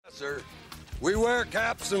sir. We wear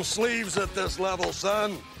caps and sleeves at this level,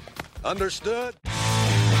 son. Understood?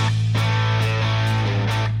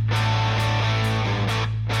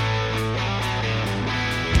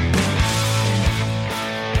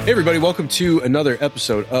 Hey everybody, welcome to another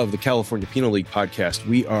episode of the California Penal League podcast.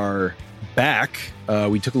 We are back.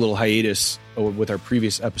 We took a little hiatus with our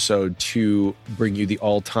previous episode to bring you the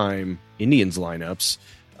all-time Indians lineups.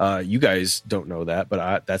 You guys don't know that,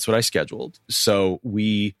 but that's what I scheduled. So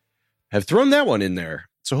we have thrown that one in there.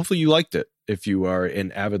 So hopefully you liked it. If you are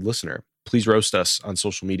an avid listener, please roast us on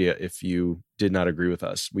social media if you did not agree with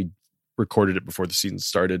us. We recorded it before the season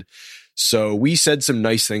started. So we said some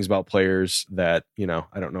nice things about players that, you know,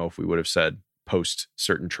 I don't know if we would have said post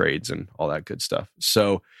certain trades and all that good stuff.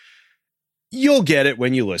 So you'll get it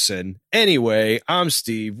when you listen. Anyway, I'm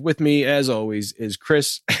Steve. With me, as always, is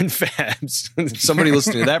Chris and Fabs. Somebody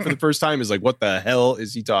listening to that for the first time is like, what the hell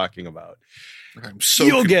is he talking about? I'm so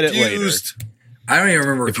You'll confused. get it later. I don't even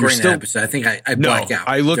remember recording that episode. I think I blacked out.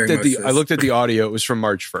 I looked at the audio. It was from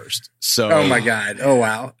March 1st. So oh my God. Oh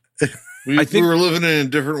wow. We were living in a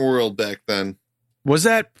different world back then. Was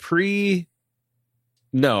that pre?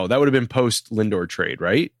 No, that would have been post Lindor trade,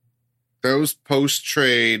 right? That was post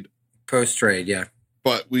trade. Post trade, yeah.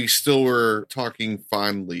 But we still were talking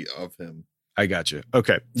fondly of him. I got you.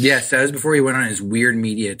 Okay. Yes, that was before he went on his weird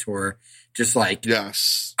media tour. Just like,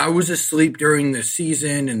 yes, I was asleep during the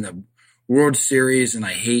season and the World Series, and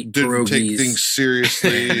I hate didn't pierogies. take things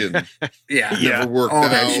seriously, and never worked all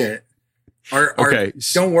out. that shit.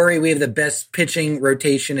 Don't worry, we have the best pitching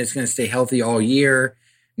rotation. It's going to stay healthy all year.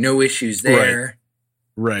 No issues there.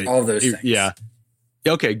 Right. All those things. Yeah.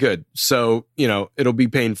 Okay, good. So, you know, it'll be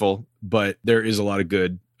painful, but there is a lot of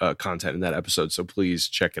good content in that episode. So please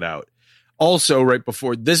check it out. Also, right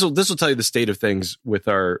before this will tell you the state of things with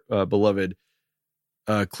our beloved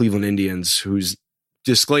Cleveland Indians, whose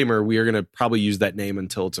disclaimer, we are going to probably use that name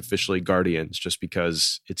until it's officially Guardians, just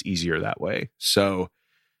because it's easier that way. So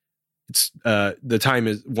it's the time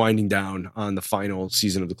is winding down on the final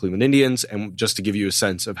season of the Cleveland Indians. And just to give you a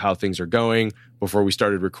sense of how things are going, before we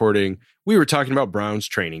started recording, we were talking about Browns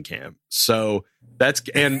training camp. So that's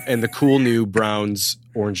and the cool new Browns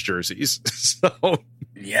orange jerseys. So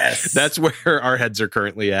yes, that's where our heads are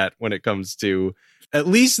currently at when it comes to at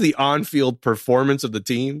least the on-field performance of the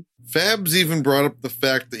team. Fabs even brought up the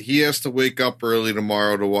fact that he has to wake up early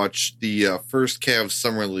tomorrow to watch the first Cavs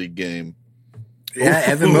Summer League game. Yeah,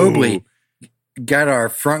 Evan Mobley got our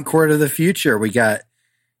front court of the future. We got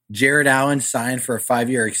Jared Allen signed for a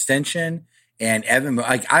 5-year extension, and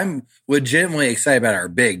I'm legitimately excited about our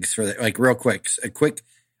bigs for real quick.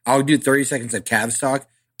 I'll do 30 seconds of Cavs talk.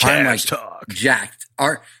 Cavs talk. Jacked.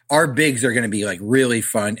 Our bigs are going to be really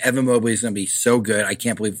fun. Evan Mobley is going to be so good. I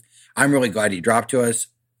can't believe. I'm really glad he dropped to us.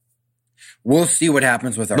 We'll see what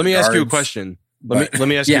happens with our. Let me guards. ask you a question. Let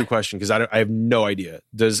me ask you a question, because I have no idea.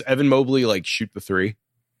 Does Evan Mobley shoot the three?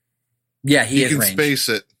 Yeah, he can range. space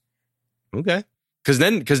it. Okay, because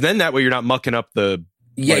then that way you're not mucking up the.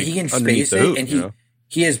 Yeah, he can space it, hoop, and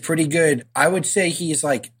he is pretty good. I would say he's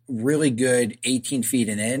really good 18 feet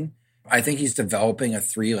and in. I think he's developing a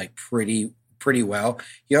three pretty well.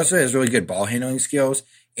 He also has really good ball handling skills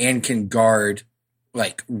and can guard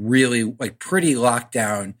really pretty locked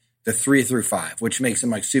down the 3 through 5, which makes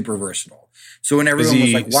him super versatile. So when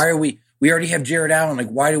everyone was why are we already have Jared Allen,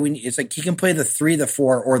 why do we, it's he can play the 3, the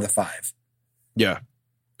 4, or the 5. Yeah.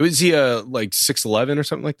 Is he 6'11" or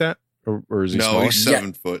something like that? Or is he small? He's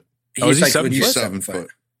 7 foot. Is he 7 foot? He's 7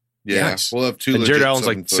 foot. Yeah. Nice. We'll have two. And Jared Allen's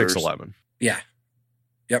 7-footers. 6'11". Yeah.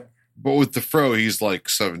 Yep. But with the fro, he's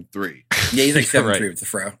 7'3". Yeah, he's 7'3" right. with the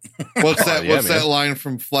fro. What's that? What's that line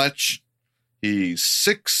from Fletch? He's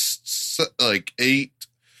 8,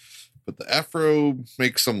 but the afro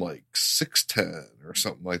makes him 6'10" or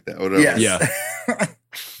something like that. Whatever. Yes.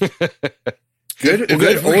 Yeah. Good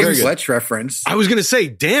old Fletch reference. I was gonna say,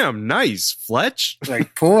 damn, nice Fletch.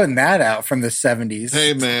 Pulling that out from the 70s.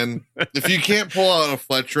 Hey man, if you can't pull out a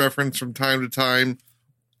Fletch reference from time to time,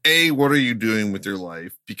 A, what are you doing with your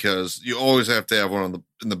life? Because you always have to have one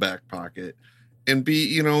in the back pocket. And B,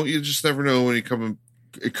 you just never know when it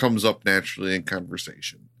comes up naturally in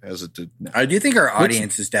conversation, as it did now. I do think our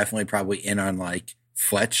audience is definitely probably in on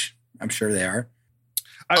Fletch. I'm sure they are.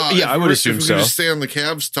 I would assume if so. If we can stay on the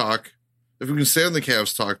Cavs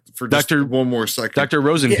talk for just one more second. Dr.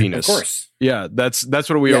 Rosenpenis. Of course. Yeah, that's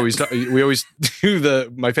what we always we always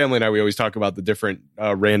do. My family and I, we always talk about the different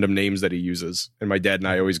random names that he uses, and my dad and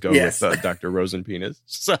I always go with Dr. Rosenpenis.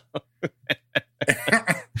 So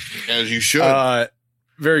as you should.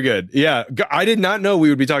 Very good. Yeah, I did not know we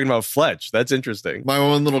would be talking about Fletch. That's interesting. My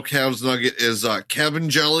one little Cavs nugget is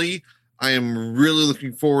Kevin Jelly. I am really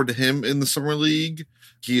looking forward to him in the Summer League.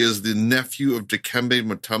 He is the nephew of Dikembe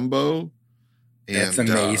Mutombo. That's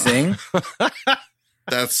amazing.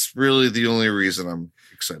 That's really the only reason I'm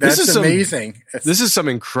excited. That's amazing. This is some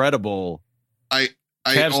incredible. I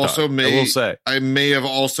will say I may have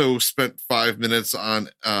also spent 5 minutes on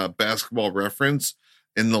Basketball Reference.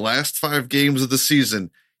 In the last 5 games of the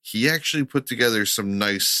season, he actually put together some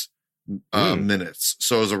nice minutes.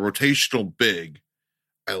 So as a rotational big,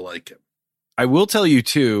 I like him. I will tell you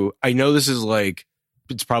too. I know this is like,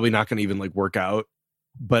 it's probably not going to even like work out,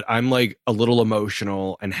 but I'm like a little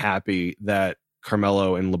emotional and happy that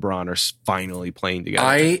Carmelo and LeBron are finally playing together.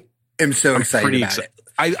 I am so excited about it.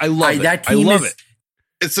 I love it. That team it.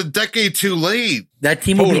 It's a decade too late. That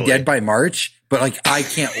team will be dead by March, but like I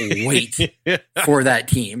can't wait for that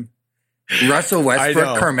team. Russell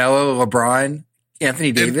Westbrook, Carmelo, LeBron,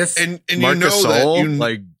 Anthony Davis, and Marcus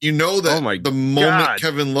you know that the moment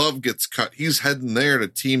Kevin Love gets cut, he's heading there to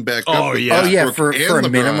team back up. For a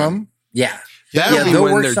minimum. Yeah. That'll be they'll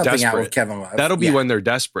when work they're something desperate. out with Kevin Love. That'll be when they're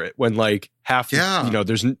desperate, when like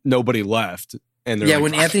there's nobody left. And they're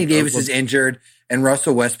when Anthony Davis is injured and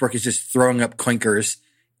Russell Westbrook is just throwing up clinkers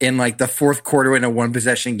in like the fourth quarter in a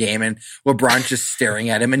 1-possession game, and LeBron's just staring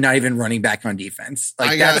at him and not even running back on defense.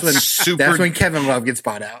 Like that's when Kevin Love gets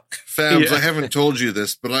bought out. Fabs, I haven't told you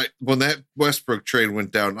this, but when that Westbrook trade went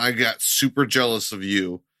down, I got super jealous of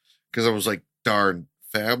you because I was like, darn,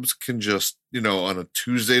 Fabs can just, on a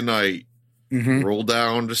Tuesday night roll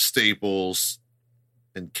down to Staples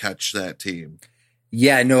and catch that team.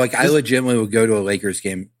 Yeah, no, like I legitimately would go to a Lakers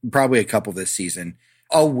game, probably a couple this season.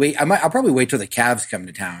 I'll probably wait till the Cavs come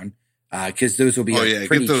to town because those will be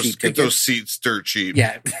pretty cheap. Get those seats dirt cheap.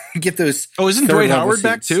 Yeah, get those. Oh, isn't Dwight Howard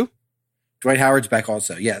back too? Dwight Howard's back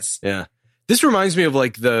also. Yes. Yeah. This reminds me of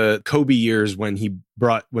like the Kobe years when the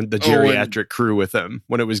geriatric crew with him,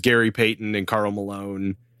 when it was Gary Payton and Karl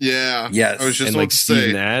Malone. Yeah. Yes. I was just and like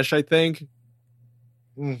Steve Nash, I think.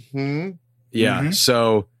 Mm-hmm. Yeah. Mm-hmm.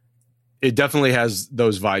 So it definitely has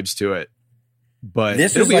those vibes to it. But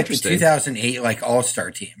this was like the 2008 like all-star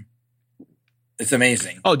team. It's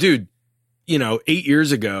amazing. Oh, dude, 8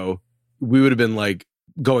 years ago, we would have been like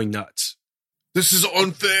going nuts. This is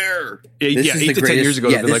unfair. 8 to 10 years ago,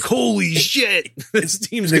 they'd be like, holy shit, this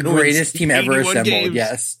team's the greatest team ever assembled. Games.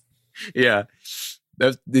 Yes. Yeah.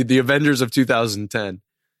 That's the Avengers of 2010.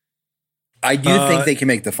 I do think they can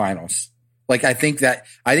make the finals. Like, I think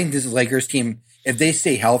this Lakers team, if they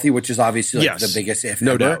stay healthy, which is obviously like the biggest if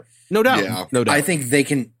no ever. Doubt. No doubt. Yeah. No doubt. I think they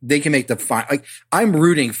can make the final. Like, I'm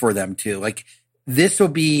rooting for them too. Like, this will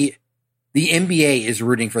be, the NBA is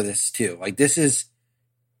rooting for this too. Like, this is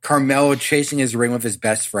Carmelo chasing his ring with his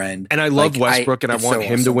best friend. And I love Westbrook and I want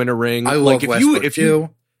him to win a ring. I love Westbrook too.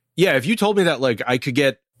 If you told me that like I could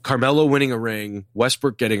get Carmelo winning a ring,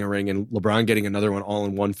 Westbrook getting a ring, and LeBron getting another one all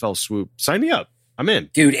in one fell swoop, sign me up. I'm in.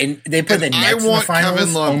 Dude, and they put the Nets in the finals.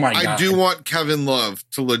 Kevin Love. Oh my God. I do want Kevin Love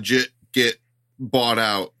to legit get bought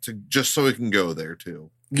out just so he can go there too.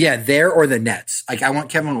 Yeah, there or the Nets. Like, I want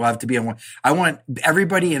Kevin Love to be on one. I want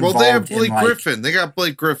everybody involved. Well, they have Blake Griffin. They got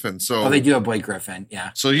Blake Griffin. So they do have Blake Griffin.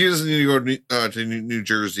 Yeah. So he doesn't need to go to New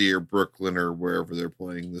Jersey or Brooklyn or wherever they're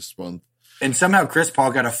playing this month. And somehow Chris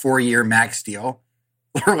Paul got a 4-year max deal,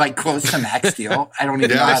 or like close to max deal. I don't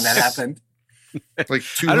even know how that happened. Like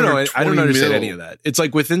I don't know. I don't understand any of that. It's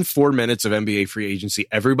like within 4 minutes of NBA free agency,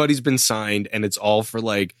 everybody's been signed, and it's all for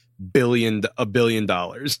like $1 billion.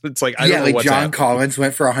 It's like I don't know like what's John happening. Collins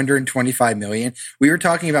went for $125 million. We were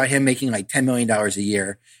talking about him making like $10 million a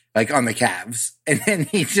year, like on the Cavs, and then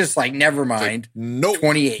he's just like, never mind. Like, nope.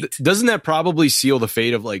 28. Doesn't that probably seal the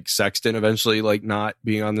fate of like Sexton eventually, like not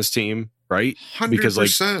being on this team, right? 100%. Because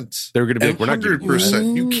like they're going to be like, we're not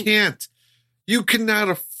 100%. You can't. You cannot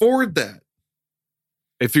afford that.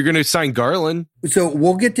 If you're going to sign Garland. So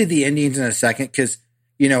we'll get to the Indians in a second because,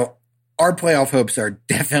 our playoff hopes are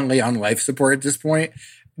definitely on life support at this point.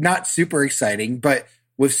 Not super exciting, but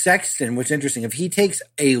with Sexton, what's interesting, if he takes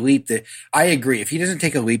a leap, I agree. If he doesn't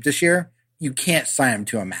take a leap this year, you can't sign him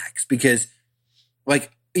to a max because,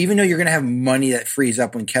 like, even though you're going to have money that frees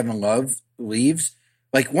up when Kevin Love leaves,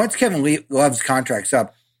 like once Kevin Love's contract's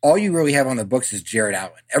up, all you really have on the books is Jared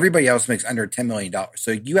Allen. Everybody else makes under $10 million. So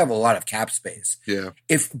you have a lot of cap space. Yeah.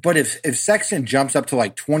 If Sexton jumps up to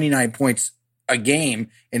like 29 points a game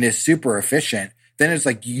and is super efficient, then it's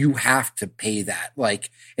like you have to pay that. Like,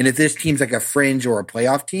 and if this team's like a fringe or a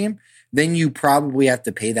playoff team, then you probably have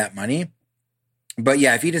to pay that money. But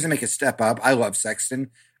yeah, if he doesn't make a step up, I love Sexton.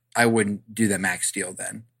 I wouldn't do the max deal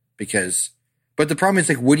then but the problem is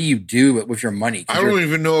like, what do you do with your money? I don't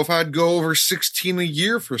even know if I'd go over 16 a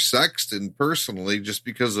year for Sexton personally, just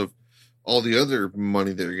because of all the other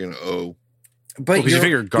money they're going to owe. But because you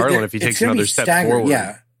figure Garland, if he takes another step forward.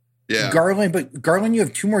 Yeah. Garland, you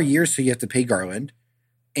have 2 more years, so you have to pay Garland.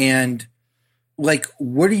 And, like,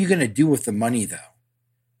 what are you going to do with the money, though?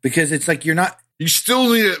 Because it's like we still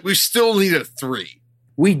need a 3.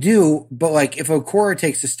 We do, but, like, if Okora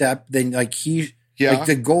takes a step, then, like,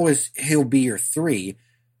 the goal is he'll be your 3.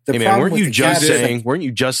 Weren't you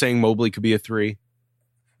just saying Mobley could be a 3?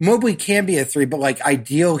 Mobley can be a 3, but, like,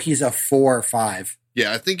 ideal, he's a 4 or 5.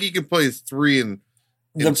 Yeah, I think he can play 3 in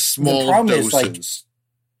small doses. Is, like,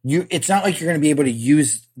 it's not like you're going to be able to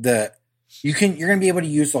use you're going to be able to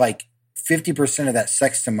use like 50% of that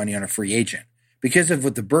Sexton money on a free agent because of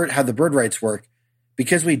how the bird rights work.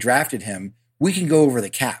 Because we drafted him, we can go over the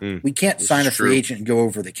cap. We can't sign a free agent and go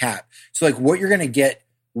over the cap. So like what you're going to get,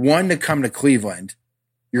 one, to come to Cleveland,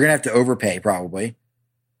 you're going to have to overpay probably.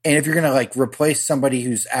 And if you're going to like replace somebody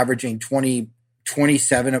who's averaging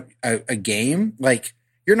 27 a game, like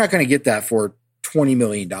you're not going to get that for $20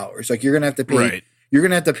 million. Like you're going to have to pay. Right. You're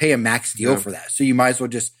going to have to pay a max deal for that. So you might as well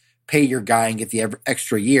just pay your guy and get the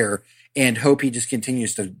extra year and hope he just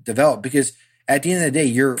continues to develop. Because at the end of the day,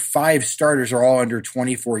 your 5 starters are all under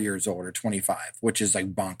 24 years old or 25, which is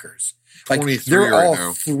like bonkers. Like 23 they're all right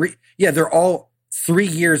now. 3. Yeah, they're all 3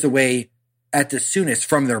 years away at the soonest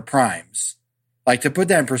from their primes. Like to put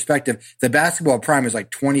that in perspective, the basketball prime is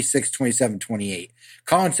like 26, 27, 28.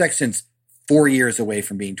 Colin Sexton's 4 years away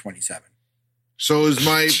from being 27. So is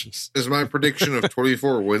my prediction of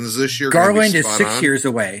 24 wins this year? Garland is 6 years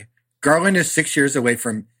away. Garland is 6 years away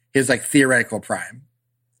from his like theoretical prime.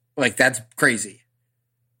 Like that's crazy.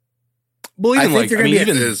 Well, even they're going to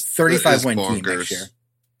be a 35 win team next year.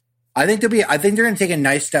 I think they're going to take a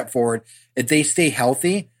nice step forward if they stay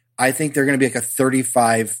healthy. I think they're going to be like a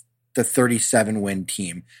 35 to 37 win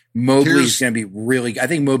team. Mobley's going to be really. I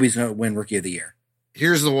think Mobley's going to win Rookie of the Year.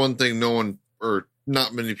 Here's the one thing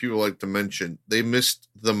not many people like to mention. They missed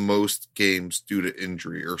the most games due to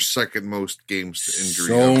injury, or second most games to injury.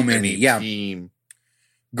 So many, team.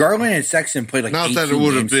 Garland and Sexton played like not that it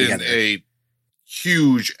would have been together. A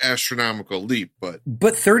huge astronomical leap, but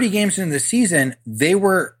 30 games into the season, they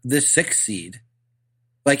were the 6th seed.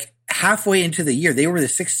 Like halfway into the year, they were the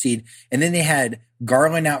 6th seed, and then they had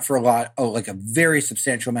Garland out for like a very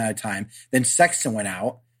substantial amount of time. Then Sexton went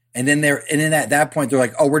out, and then at that point they're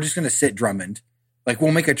like, oh, we're just going to sit Drummond. Like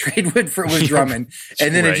we'll make a trade with Drummond,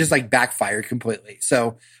 and then it just like backfired completely.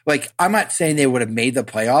 So like I'm not saying they would have made the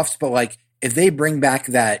playoffs, but like if they bring back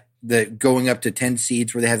the going up to 10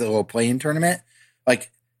 seeds where they have the little play-in tournament,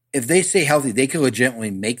 like if they stay healthy, they could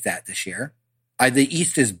legitimately make that this year. The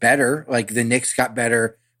East is better. Like the Knicks got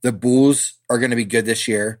better. The Bulls are going to be good this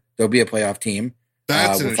year. They'll be a playoff team.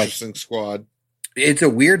 That's an interesting squad. It's a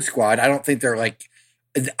weird squad. I don't think they're like.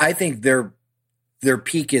 I think their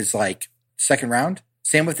peak is like second round.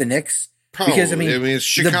 Same with the Knicks. Probably. Because I mean it's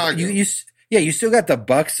Chicago. You still got the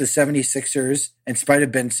Bucks, the 76ers, in spite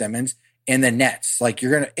of Ben Simmons, and the Nets. Like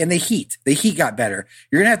and the Heat. The Heat got better.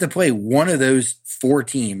 You're gonna have to play one of those 4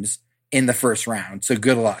 teams in the first round. So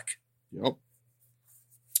good luck. Yep.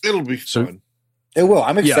 It'll be fun. It will.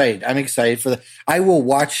 I'm excited. I'm excited I will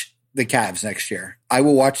watch the Cavs next year. I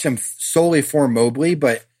will watch them solely for Mobley,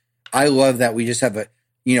 but I love that we just have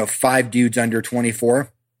 5 dudes under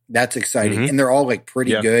 24. That's exciting. Mm-hmm. And they're all like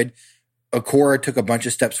pretty good. Okora took a bunch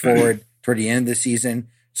of steps forward toward the end of the season.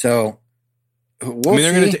 So we'll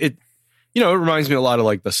see. It reminds me a lot of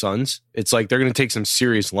like the Suns. It's like they're going to take some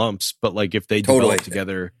serious lumps, but like if they develop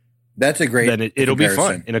together, that's a great. Then it'll be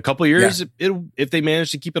fun. In a couple of years, if they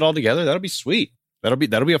manage to keep it all together, that'll be sweet. That'll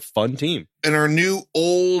be a fun team. And our new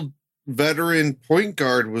old veteran point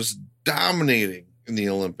guard was dominating in the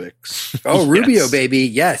Olympics. Oh, Rubio, baby.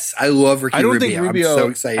 Yes. I love Ricky Rubio. Think Rubio. I'm so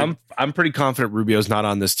excited. I'm pretty confident Rubio's not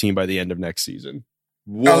on this team by the end of next season.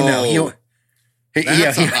 Whoa. Oh, no.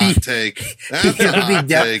 That's a hot take. That's a hot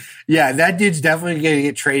take. Yeah, that dude's definitely going to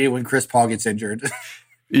get traded when Chris Paul gets injured.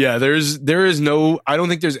 Yeah, there is no. I don't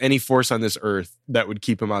think there's any force on this earth that would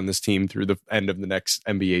keep him on this team through the end of the next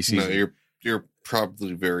NBA season. No, you're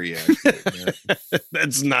probably very accurate.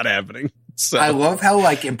 That's not happening. So I love how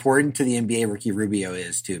like important to the NBA Ricky Rubio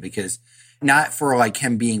is too, because not for like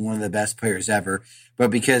him being one of the best players ever, but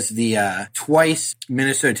because the twice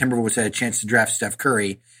Minnesota Timberwolves had a chance to draft Steph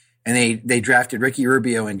Curry, and they drafted Ricky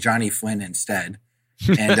Rubio and Johnny Flynn instead,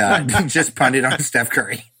 and just punted on Steph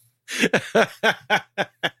Curry.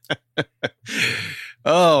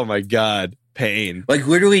 Oh my God, pain! Like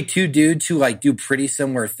literally 2 dudes who like do pretty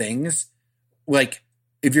similar things. Like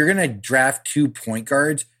if you're gonna draft 2 point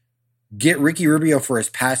guards, get Ricky Rubio for his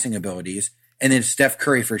passing abilities, and then Steph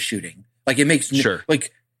Curry for shooting. Like it makes sure.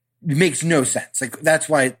 Like makes no sense. Like, that's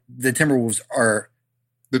why the Timberwolves are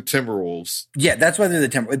the Timberwolves. Yeah, that's why they're the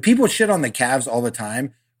Timberwolves. People shit on the Cavs all the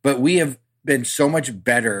time, but we have been so much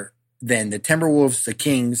better than the Timberwolves, the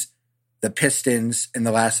Kings, the Pistons in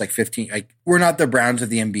the last 15. Like, we're not the Browns of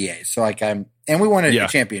the NBA. So and we won a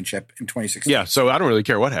championship in 2016. Yeah, so I don't really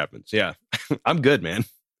care what happens. Yeah, I'm good, man.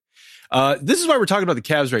 This is why we're talking about the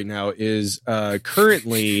Cavs right now. Is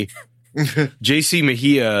currently JC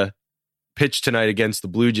Mejia pitched tonight against the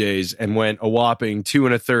Blue Jays and went a whopping 2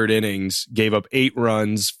 1/3 innings, gave up 8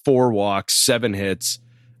 runs, 4 walks, 7 hits.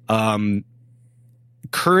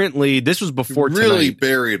 Currently, this was before he really tonight.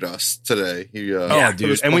 buried us today.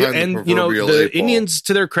 Dude, and the Indians,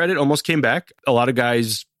 to their credit, almost came back. A lot of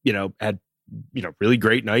guys, had really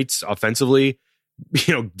great nights offensively.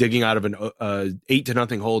 Digging out of an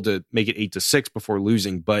 8-0 hole to make it 8-6 before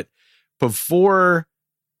losing. But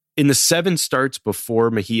in the 7 starts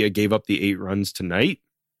before Mejia gave up the 8 runs tonight,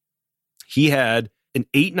 he had an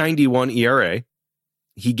 8.91 ERA.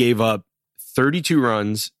 He gave up 32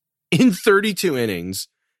 runs in 32 innings,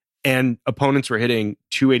 and opponents were hitting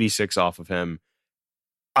 286 off of him.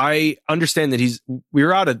 I understand that we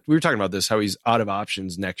were talking about this, how he's out of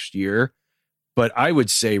options next year, but I would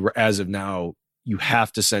say as of now, you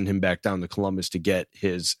have to send him back down to Columbus to get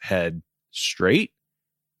his head straight,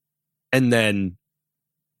 and then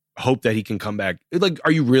hope that he can come back. Like,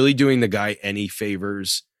 are you really doing the guy any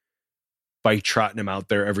favors by trotting him out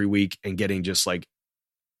there every week and getting just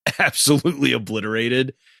absolutely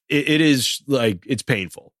obliterated? It is it's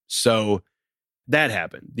painful. So that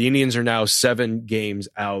happened. The Indians are now 7 games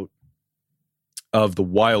out of the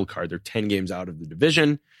wild card. They're 10 games out of the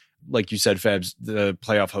division. Like you said, Fabs, the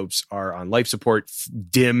playoff hopes are on life support.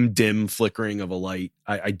 Dim flickering of a light.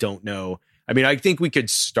 I don't know. I mean, I think we could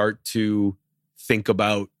start to think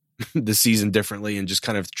about the season differently and just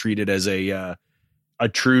kind of treat it as a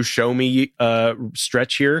true show me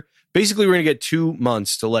stretch here. Basically, we're going to get 2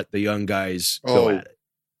 months to let the young guys go at it.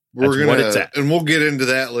 And we'll get into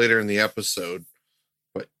that later in the episode.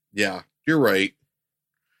 But yeah, you're right.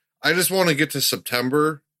 I just want to get to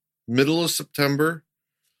September, middle of September,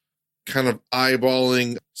 kind of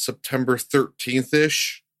eyeballing September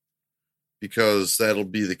 13th-ish, because that'll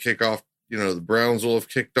be the kickoff. The Browns will have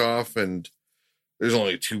kicked off, and there's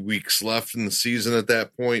only 2 weeks left in the season at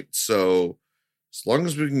that point. So as long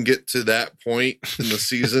as we can get to that point in the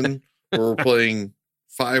season where we're playing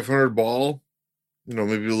 500 ball,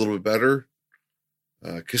 maybe a little bit better,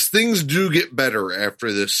 because things do get better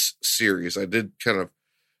after this series. I did kind of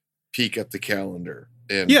peek at the calendar.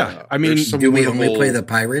 And I mean, do we only play the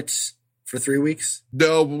Pirates for 3 weeks?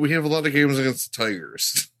 No, but we have a lot of games against the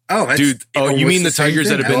Tigers. Oh, dude! You mean the Tigers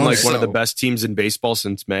that have been one of the best teams in baseball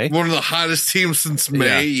since May? One of the hottest teams since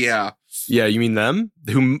May. Yeah. You mean them?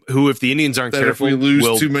 Who, if the Indians aren't careful, if we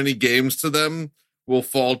lose too many games to them, will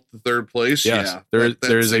fall to 3rd place. Yes, yeah,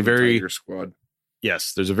 there's a very Tiger squad.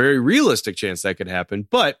 Yes, there's a very realistic chance that could happen.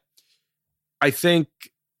 But I think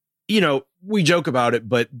we joke about it,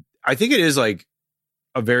 but I think it is a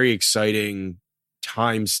very exciting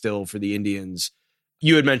time still for the Indians.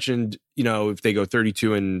 You had mentioned, if they go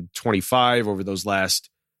 32-25 over those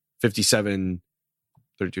last 57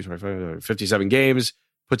 games,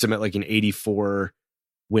 puts them at an 84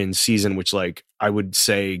 win season, which I would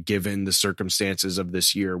say, given the circumstances of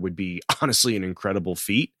this year, would be honestly an incredible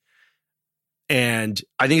feat. And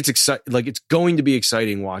I think it's going to be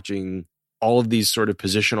exciting watching all of these sort of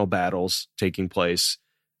positional battles taking place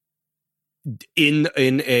in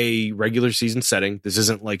a regular season setting. This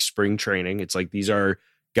isn't like spring training. It's these are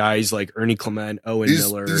guys like Ernie Clement, Owen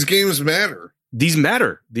Miller. These games matter. These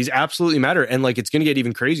matter. These absolutely matter. And it's going to get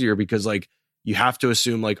even crazier because you have to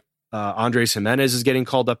assume Andres Jimenez is getting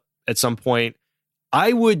called up at some point.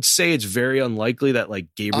 I would say it's very unlikely that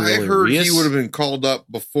Gabriel I heard Arias, he would have been called up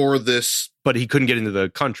before this, but he couldn't get into the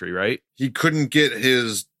country, right? He couldn't get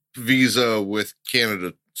his visa with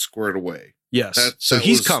Canada squared away. Yes. So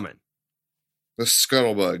he's coming. The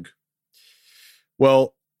scuttlebug.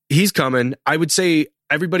 Well, he's coming. I would say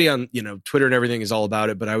everybody on, Twitter and everything is all about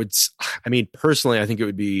it, but personally, I think it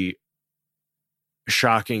would be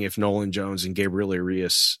shocking if Nolan Jones and Gabriel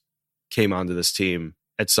Arias came onto this team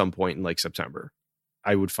at some point in September.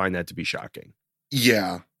 I would find that to be shocking.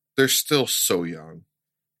 Yeah. They're still so young.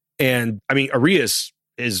 And Arias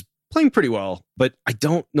is playing pretty well, but I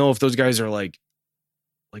don't know if those guys are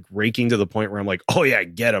raking to the point where I'm oh yeah,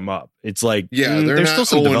 get him up. It's they're not still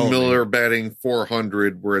some Owen Miller batting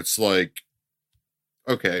 400 where it's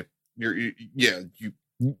okay,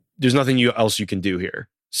 there's nothing else you can do here.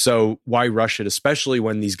 So why rush it, especially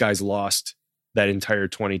when these guys lost that entire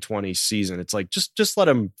 2020 season. It's like, just let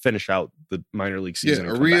him finish out the minor league season.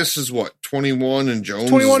 Yeah, Arias is what, 21, and Jones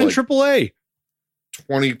 21 in like AAA.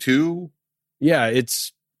 22. Yeah,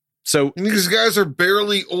 it's so. And these guys are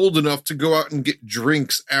barely old enough to go out and get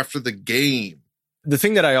drinks after the game. The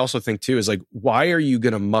thing that I also think too is like, why are you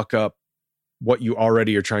going to muck up what you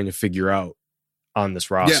already are trying to figure out on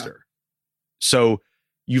this roster? Yeah. So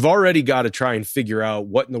you've already got to try and figure out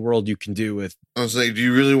what in the world you can do with. I was like, do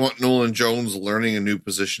you really want Nolan Jones learning a new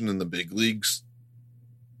position in the big leagues?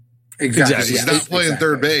 Exactly. He's not playing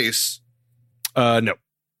third base. No.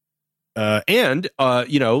 And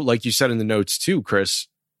like you said in the notes too, Chris,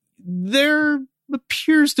 there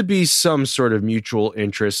appears to be some sort of mutual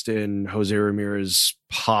interest in Jose Ramirez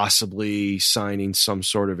possibly signing some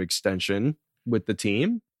sort of extension with the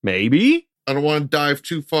team. Maybe. I don't want to dive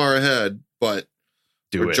too far ahead, but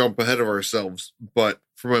jump ahead of ourselves. But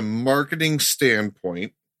from a marketing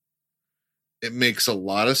standpoint, it makes a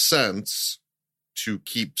lot of sense to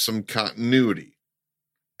keep some continuity.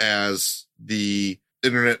 As the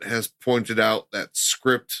internet has pointed out, that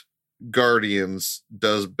script Guardians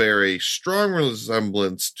does bear a strong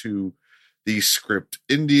resemblance to the script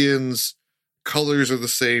Indians. Colors are the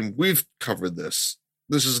same. We've covered this.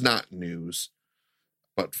 This is not news.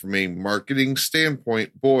 But from a marketing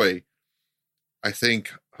standpoint, boy, I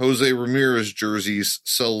think Jose Ramirez jerseys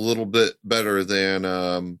sell a little bit better than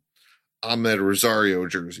Ahmed Rosario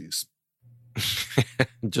jerseys.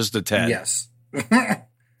 Just a tad. Yes.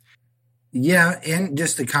 Yeah, and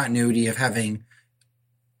just the continuity of having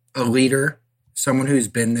a leader, someone who's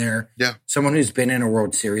been there, someone who's been in a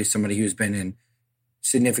World Series, somebody who's been in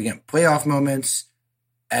significant playoff moments,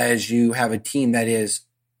 as you have a team that is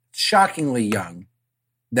shockingly young,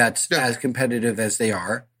 that's as competitive as they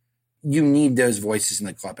are. You need those voices in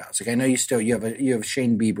the clubhouse. Like, I know you have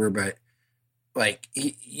Shane Bieber, but like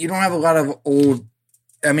you don't have a lot of old.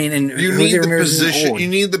 I mean, and you need the position. You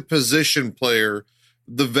need the position player,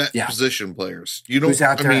 the vet position players. You don't. Who's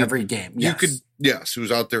out there every game? You could,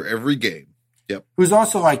 who's out there every game. Yep. Who's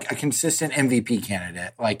also like a consistent MVP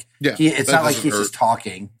candidate. Like, it's not like he's just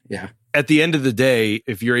talking. Yeah. At the end of the day,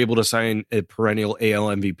 if you're able to sign a perennial AL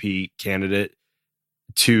MVP candidate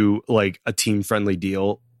to like a team friendly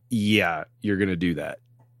deal, you're going to do that.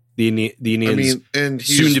 The Indians, and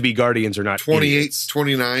soon to be Guardians, are not 28, idiots.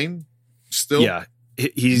 29 still. Yeah.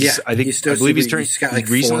 I believe he's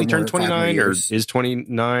recently turned 29 or is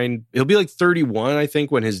 29. He'll be like 31, I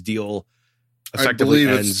think, when his deal effectively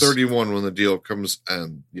ends. It's 31 when the deal comes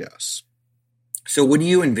end. Yes. So what do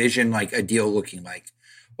you envision like a deal looking like?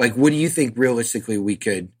 Like, what do you think realistically we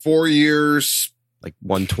could? 4 years. Like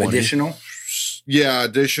 120. Additional? Yeah,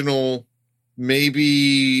 additional.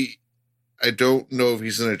 Maybe, I don't know if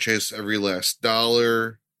he's going to chase every last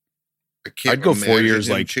dollar. I'd go 4 years,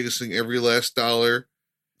 like chasing every last dollar.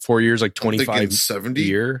 4 years, like 25 70 a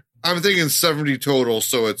year. I'm thinking 70 total.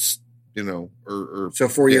 So it's, or so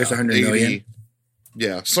 4 years, 100 80, million.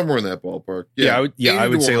 Yeah. Somewhere in that ballpark. I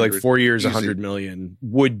would say like 4 years, 100 million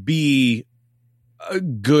would be a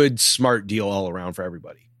good, smart deal all around for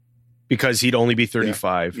everybody because he'd only be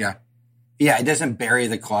 35. Yeah. It doesn't bury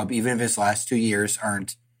the club. Even if his last 2 years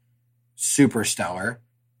aren't super stellar.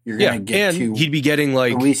 You're going to get and he'd be getting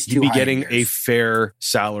years. A fair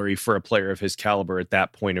salary for a player of his caliber at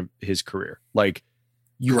that point of his career. Like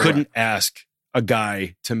you couldn't ask a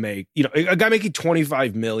guy to make, a guy making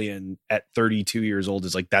 25 million at 32 years old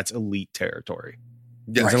is like, that's elite territory.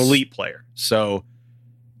 Yeah, it's an elite player. So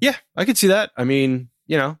yeah, I could see that. I mean,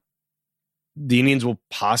 the Indians will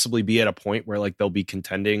possibly be at a point where like they'll be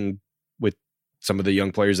contending with some of the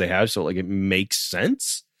young players they have. So like it makes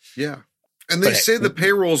sense. Yeah. And they say the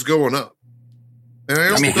payroll's going up. And I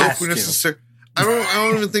don't know if we necessarily, I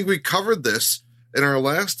don't even think we covered this in our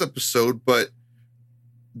last episode, but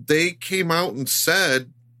they came out and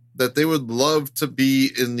said that they would love to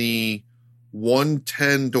be in the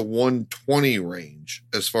 110 to 120 range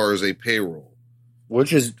as far as a payroll.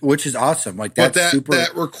 Which is awesome. Like that's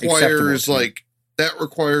that requires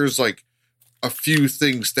like a few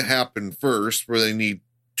things to happen first, where they need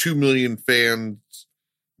 2 million fans,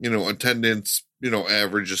 attendance,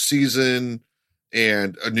 average a season,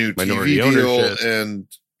 and a new minority TV deal ownership. And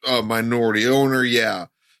a minority owner. Yeah.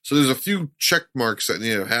 So there's a few check marks that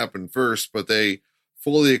need to happen first, but they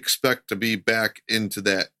fully expect to be back into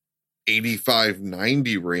that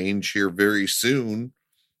 85-90 range here very soon.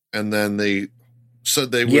 And then they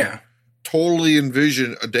said they would totally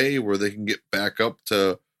envision a day where they can get back up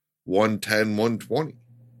to 110, 120.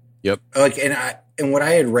 Yep. Like, and what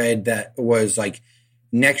I had read that was like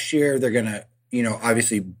next year they're going to,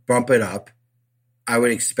 obviously bump it up. I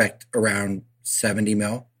would expect around 70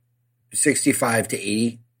 mil 65 to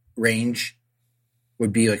 80 range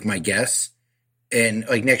would be like my guess. And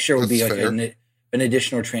like next year would be like an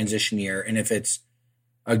additional transition year. And if it's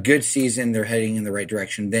a good season, they're heading in the right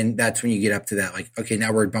direction, then that's when you get up to that. Like, okay,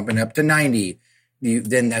 now we're bumping up to 90.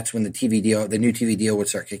 Then that's when the new TV deal would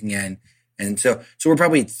start kicking in. And so we're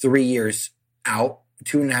probably 3 years out,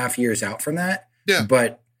 2.5 years out from that. Yeah.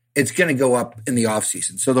 But it's going to go up in the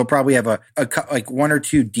offseason. So they'll probably have like one or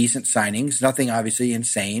two decent signings, nothing obviously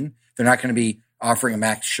insane. They're not going to be offering a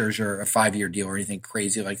Max Scherzer a 5-year deal or anything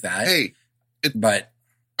crazy like that. Hey, but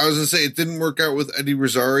I was going to say it didn't work out with Eddie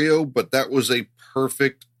Rosario, but that was a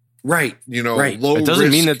perfect, low it doesn't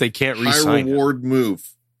risk, mean that they can't re-sign high reward move.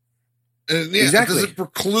 And exactly. It doesn't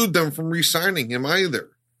preclude them from re-signing him either.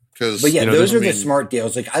 But those are the smart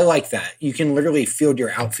deals. Like I like that. You can literally field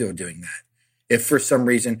your outfield doing that. If for some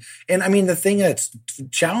reason, and I mean, the thing that's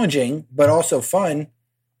challenging, but also fun,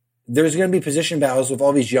 there's going to be position battles with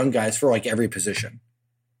all these young guys for like every position.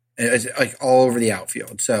 It's like all over the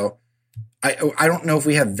outfield. So I don't know if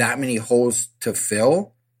we have that many holes to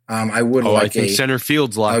fill. I would I think center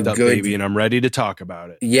field's locked up, baby, and I'm ready to talk about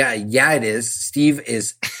it. Yeah, it is. Steve's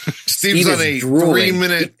on a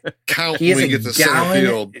 3-minute count when he gets to center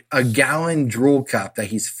field. A gallon drool cup that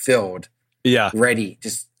he's filled. Yeah. Ready.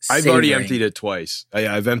 Just I've already emptied it twice.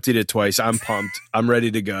 I've emptied it twice. I'm pumped. I'm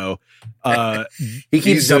ready to go. He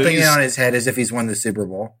keeps dumping it on his head as if he's won the Super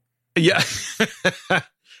Bowl. Yeah.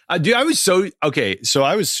 Dude, I was so okay. So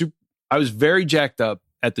I was very jacked up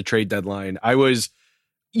at the trade deadline. I was,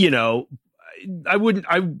 I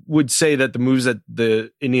would say that the moves that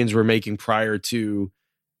the Indians were making prior to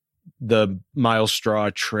the Myles Straw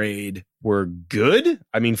trade were good.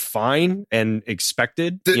 I mean, fine and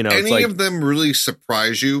expected. Did any of them really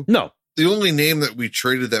surprise you? No. The only name that we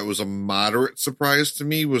traded that was a moderate surprise to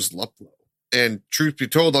me was Luplow. And truth be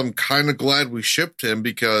told, I'm kind of glad we shipped him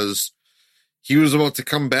because he was about to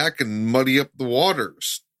come back and muddy up the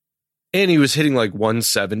waters. And he was hitting like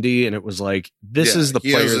 170, and it was like, this is the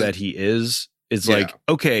player that he is. It's like,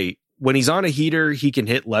 okay, when he's on a heater, he can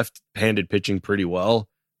hit left-handed pitching pretty well.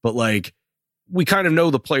 But like, we kind of know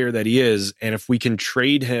the player that he is. And if we can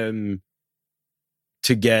trade him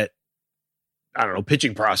to get, I don't know,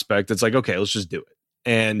 pitching prospect, it's like, okay, let's just do it.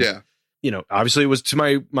 And, obviously it was to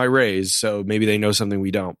my Rays, so maybe they know something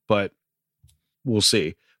we don't, but we'll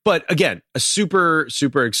see. But again, a super,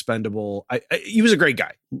 super expendable. He was a great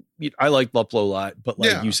guy. I like Luplow a lot, but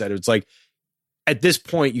like you said, it's like at this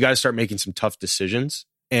point, you got to start making some tough decisions.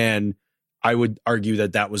 And I would argue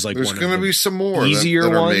that was like there's going to be some more easier that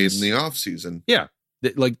ones are made in the off season. Yeah,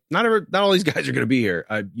 like not all these guys are going to be here.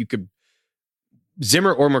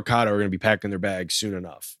 Zimmer or Mercado are going to be packing their bags soon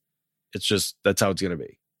enough. It's just that's how it's going to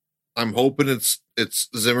be. I'm hoping it's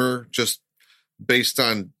Zimmer just based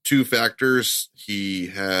on two factors. He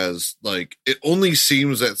has it only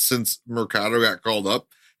seems that since Mercado got called up,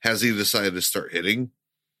 has he decided to start hitting?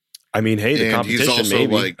 I mean, hey, the competition, he's also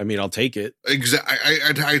maybe. I'll take it. Exactly.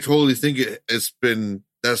 I totally think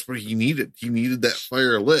that's what he needed. He needed that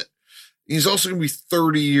fire lit. He's also going to be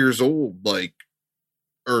 30 years old,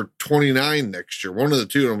 or 29 next year, one of the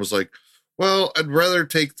two. And I was like, well, I'd rather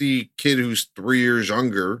take the kid who's 3 years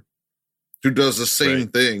younger, who does the same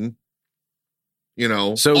thing.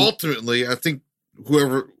 So ultimately, I think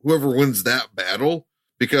whoever wins that battle,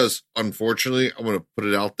 because unfortunately, I'm going to put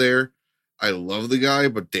it out there. I love the guy,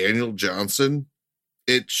 but Daniel Johnson,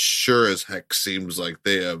 it sure as heck seems like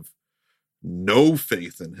they have no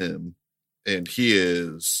faith in him. And he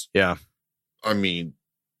is, I mean,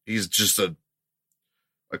 he's just a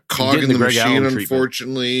cog in the machine,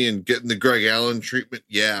 unfortunately, and getting the Greg Allen treatment.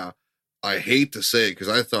 Yeah, I hate to say it because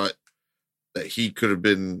I thought that he could have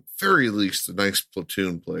been very least a nice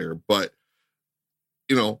platoon player. But,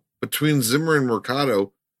 between Zimmer and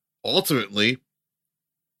Mercado, ultimately,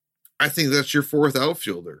 I think that's your fourth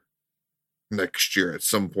outfielder next year at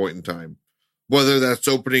some point in time. Whether that's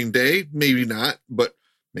opening day, maybe not, but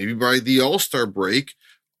maybe by the All-Star break,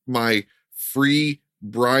 my free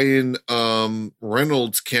Brian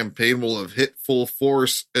Reynolds campaign will have hit full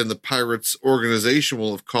force and the Pirates organization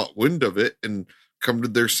will have caught wind of it and come to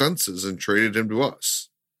their senses and traded him to us.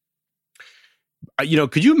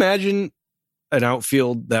 Could you imagine an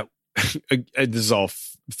outfield that this is all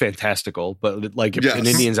fantastical, but like if an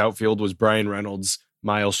Indians outfield was Brian Reynolds,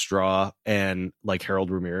 Myles Straw, and like Harold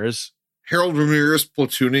Ramirez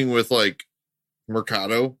platooning with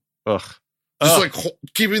Mercado. Just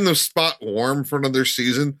keeping the spot warm for another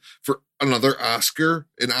season for another Oscar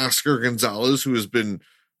Gonzalez, who has been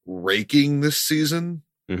raking this season.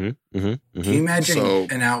 Can you imagine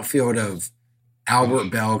an outfield of Albert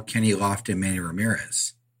Bell, Kenny Lofton, Manny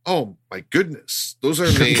Ramirez? Oh my goodness. Those are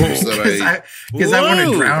names that because I want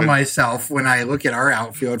to drown myself when I look at our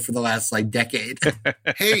outfield for the last like decade.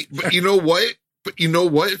 Hey, but you know what?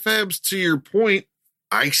 Fabs, to your point,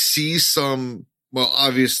 I see some, well,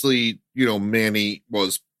 obviously, Manny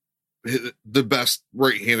was the best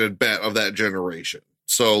right-handed bat of that generation.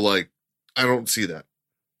 So like, I don't see that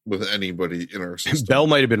with anybody in our system. Bell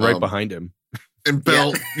might have been right behind him. And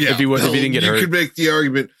Bell, if he didn't get hurt. You could make the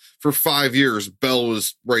argument for 5 years, Bell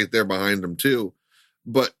was right there behind him too.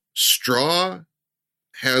 But Straw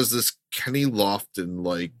has this Kenny Lofton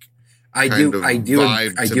like. I do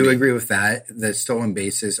agree with that. The stolen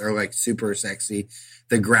bases are like super sexy.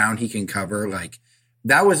 The ground he can cover, like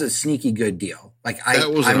that was a sneaky good deal. Like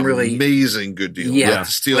amazing good deal. Yeah,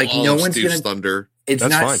 to steal like all no of one's Steve's gonna thunder. It's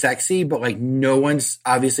That's not fine. Sexy, but like no one's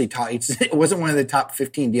obviously it wasn't one of the top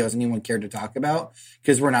 15 deals anyone cared to talk about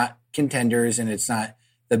because we're not contenders and it's not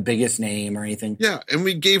the biggest name or anything. Yeah, and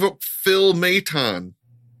we gave up Phil Maton.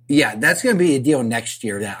 Yeah, that's going to be a deal next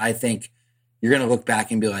year that I think you're going to look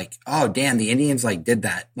back and be like, oh, damn, the Indians like did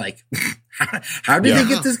that. Like, how did they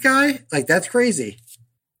get this guy? Like, that's crazy.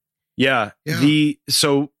 Yeah.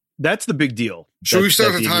 So that's the big deal. Should we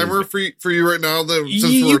start a timer for you right now?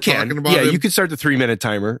 Since we're talking about him? You can start the 3-minute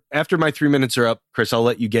timer. After my 3 minutes are up, Chris, I'll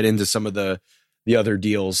let you get into some of the other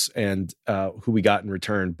deals and who we got in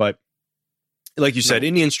return. But like you said,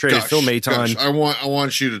 Indians traded Phil Maton. I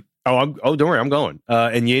want you to. Don't worry, I'm going.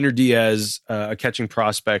 And Yainer Diaz, a catching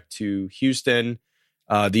prospect to Houston.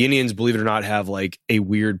 The Indians, believe it or not, have like a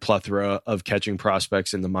weird plethora of catching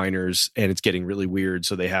prospects in the minors, and it's getting really weird.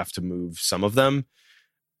 So they have to move some of them.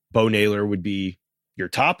 Bo Naylor would be your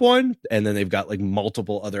top one, and then they've got like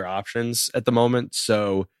multiple other options at the moment.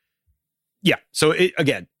 So yeah, so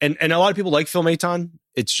again, and a lot of people like Phil Maton.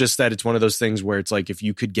 It's just that it's one of those things where it's like if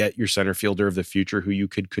you could get your center fielder of the future who you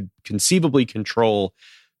could conceivably control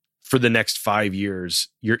for the next 5 years,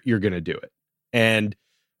 you're going to do it. And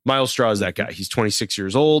Myles Straw is that guy. He's 26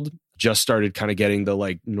 years old, just started kind of getting the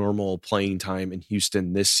like normal playing time in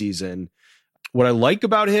Houston this season. What I like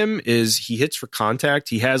about him is he hits for contact.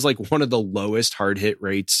 He has like one of the lowest hard hit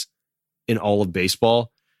rates in all of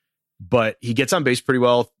baseball, but he gets on base pretty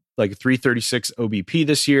well, like a 336 OBP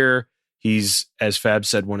this year. He's, as Fab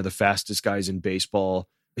said, one of the fastest guys in baseball.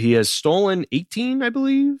 He has stolen 18, I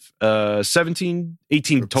believe, 18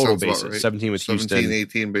 total bases, right. 17 with Houston,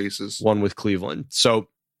 18 bases, 1 with Cleveland. So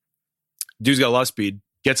dude's got a lot of speed,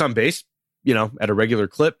 gets on base, at a regular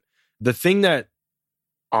clip. The thing that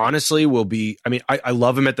honestly will be, I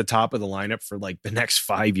love him at the top of the lineup for like the next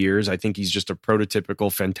 5 years. I think he's just a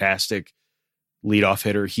prototypical, fantastic leadoff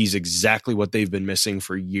hitter. He's exactly what they've been missing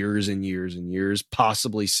for years and years and years,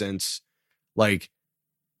 possibly since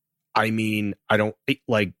I don't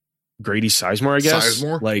like Grady Sizemore, I guess.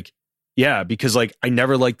 Sizemore? Like, yeah, because like I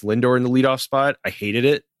never liked Lindor in the leadoff spot. I hated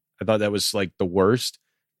it. I thought that was like the worst.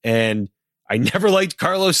 And I never liked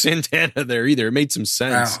Carlos Santana there either. It made some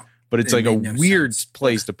sense. Wow. But it's like a weird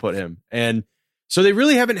place to put him. And so they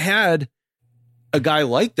really haven't had a guy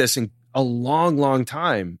like this in a long, long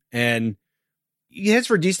time. And he hits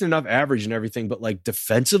for a decent enough average and everything. But like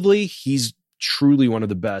defensively, he's truly one of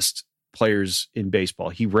the best players in baseball.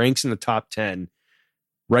 He ranks in the top 10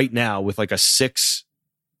 right now with like a 6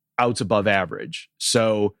 outs above average.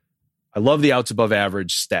 So I love the outs above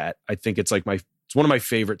average stat. I think it's like it's one of my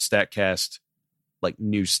favorite StatCast like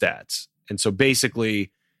new stats. And so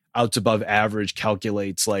basically outs above average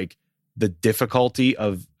calculates like the difficulty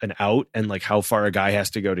of an out and like how far a guy has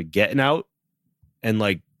to go to get an out, and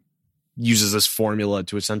like uses this formula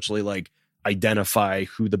to essentially like identify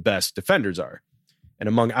who the best defenders are. And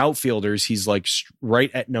among outfielders, he's like right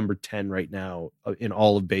at number 10 right now in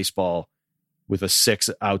all of baseball with a 6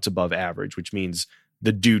 outs above average, which means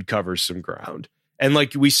the dude covers some ground. And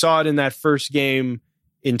like we saw it in that first game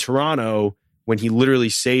in Toronto when he literally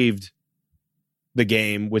saved the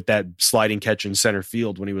game with that sliding catch in center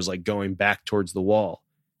field when he was like going back towards the wall.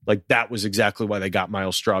 Like that was exactly why they got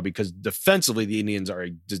Myles Straw, because defensively the Indians are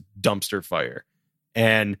a dumpster fire.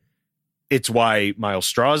 And it's why Myles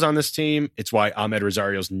Straw is on this team. It's why Ahmed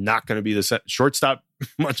Rosario's not going to be the shortstop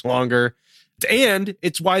much longer. And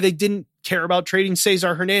it's why they didn't care about trading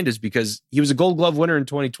Cesar Hernandez, because he was a Gold Glove winner in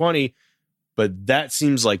 2020. But that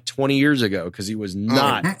seems like 20 years ago, because he was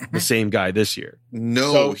not the same guy this year.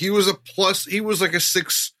 No, so, he was a plus. He was like a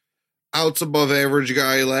 6 outs above average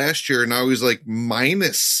guy last year. Now he's like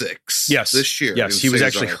 -6 this year. Yes, he was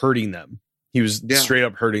actually hurting them. He was straight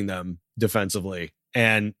up hurting them defensively.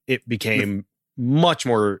 And it became much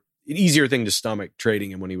more an easier thing to stomach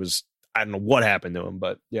trading him when he was, I don't know what happened to him,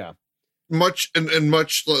 but yeah. Much.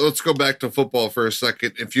 Let's go back to football for a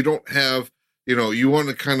second. If you don't have, you want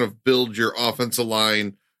to kind of build your offensive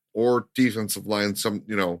line or defensive line,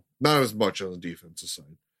 not as much on the defensive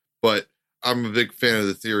side, but I'm a big fan of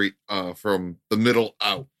the theory from the middle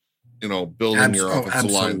out, building your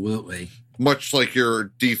offensive line. Much like your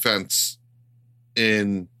defense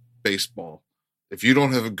in baseball. If you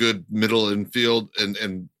don't have a good middle infield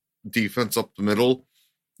and defense up the middle,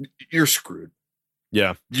 you're screwed.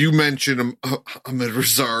 Yeah. You mentioned Ahmed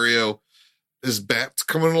Rosario, his bat's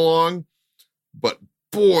coming along, but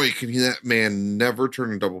boy, can that man never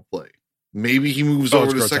turn a double play. Maybe he moves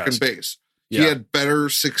over to second base. Yeah. He had better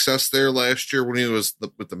success there last year when he was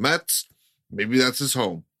with the Mets. Maybe that's his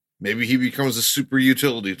home. Maybe he becomes a super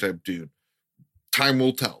utility type dude. Time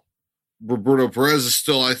will tell. Roberto Perez is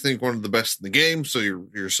still, I think, one of the best in the game, so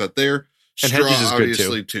you're set there. And Straw, Hedges is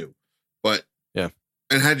obviously, good too. But yeah,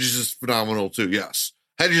 and Hedges is phenomenal too. Yes,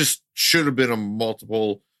 Hedges should have been a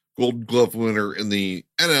multiple Gold Glove winner in the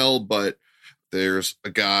NL, but there's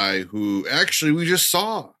a guy who actually we just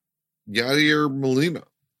saw, Yadier Molina,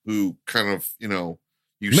 who kind of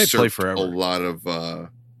usurped a lot of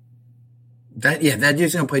that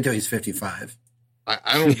dude's gonna play till he's 55.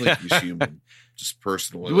 I don't think he's human. Just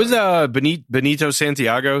personally, it was Benito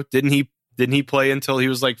Santiago. Didn't he play until he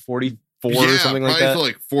was like 44 or something like that?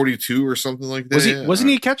 Like 42 or something like that. Wasn't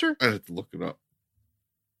he a catcher? I had to look it up.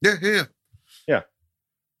 Yeah.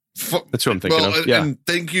 That's what I'm thinking of. Yeah. And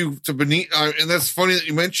thank you to Benito. And that's funny that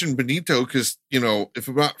you mentioned Benito because if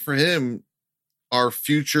it not for him, our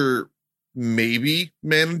future maybe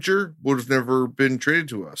manager would have never been traded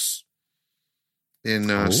to us in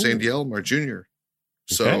Sandy Alomar Jr.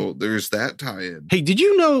 So there's that tie-in. Hey, did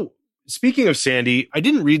you know, speaking of Sandy, I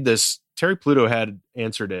didn't read this. Terry Pluto had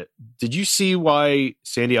answered it. Did you see why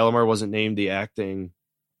Sandy Alomar wasn't named the acting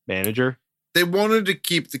manager? They wanted to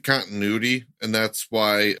keep the continuity, and that's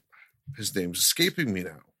why his name's escaping me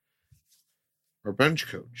now. Our bench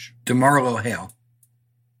coach. DeMarlo Hale,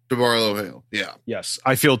 yeah. Yes,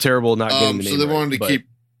 I feel terrible not getting the name. So they wanted to keep...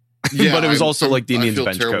 Yeah, but it was also like the Indians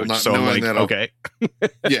bench coach, so I'm like, okay.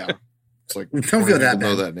 Yeah. It's like, don't feel that bad.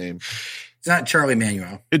 Know that name. It's not Charlie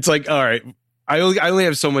Manuel. It's like, all right, I only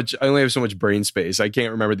have so much brain space. I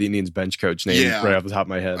can't remember the Indians bench coach name right off the top of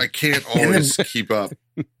my head. I can't always keep up.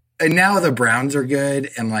 And now the Browns are good,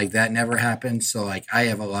 and like that never happened. So like I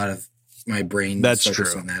have a lot of my brain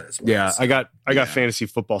focused on that as well. Yeah, so, I got fantasy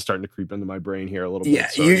football starting to creep into my brain here a little bit. Yeah,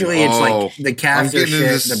 so, usually it's like the Cavs are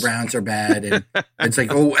shit, the Browns are bad, and it's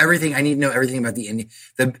like everything. I need to know everything about the Indians.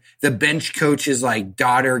 The bench coach's like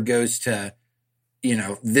daughter goes to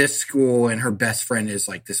this school, and her best friend is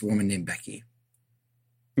like this woman named Becky.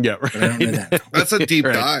 Yeah, right. But I don't know that. That's a deep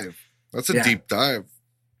dive. That's a deep dive.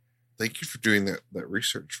 Thank you for doing that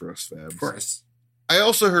research for us, Fabs. Of course. I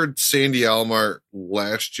also heard Sandy Alomar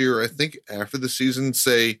last year, I think after the season,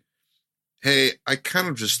 say, hey, I kind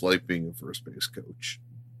of just like being a first base coach.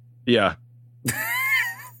 Yeah.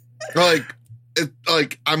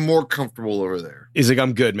 I'm more comfortable over there. He's like,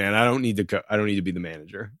 I'm good, man. I don't need to be the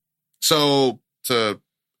manager. So to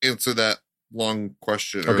answer that long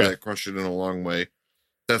question or that question in a long way,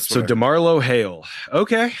 that's what DeMarlo Hale.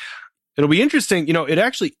 Okay. It'll be interesting. It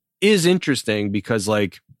actually is interesting because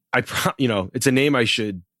it's a name I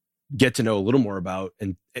should get to know a little more about,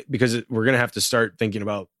 and because we're going to have to start thinking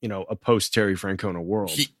about, a post Terry Francona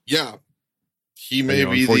world. He may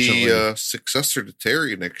be the successor to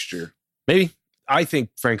Terry next year. Maybe. I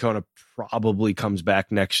think Francona probably comes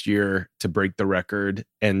back next year to break the record,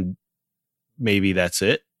 and maybe that's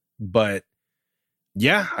it. But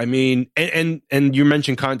yeah, I mean, and you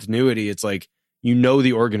mentioned continuity. It's like,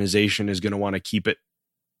 the organization is going to want to keep it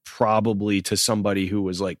probably to somebody who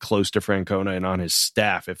was like close to Francona and on his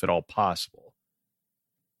staff, if at all possible.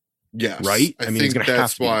 Yes. Right? I think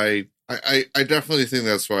that's why I definitely think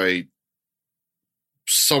that's why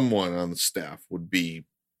someone on the staff would be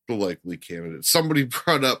the likely candidate. Somebody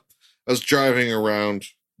brought up, I was driving around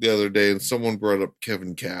the other day and someone brought up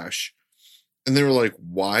Kevin Cash, and they were like,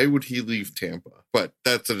 why would he leave Tampa? But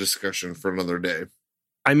that's a discussion for another day.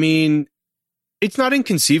 I mean, it's not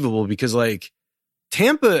inconceivable because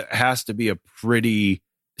Tampa has to be a pretty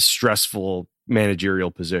stressful managerial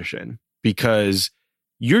position because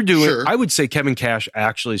you're doing, I would say Kevin Cash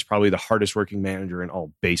actually is probably the hardest working manager in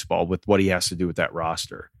all baseball with what he has to do with that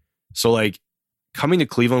roster. So coming to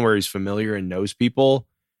Cleveland where he's familiar and knows people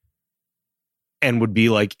and would be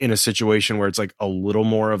in a situation where it's a little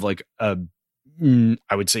more of I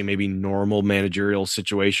would say maybe normal managerial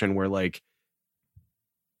situation where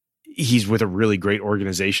he's with a really great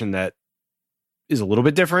organization that is a little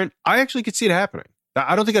bit different. I actually could see it happening.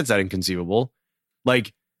 I don't think that's that inconceivable.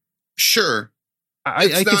 Sure.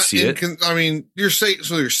 I can see it. I mean, you're saying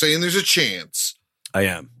there's a chance. I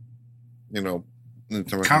am.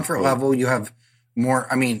 Comfort level, you have more.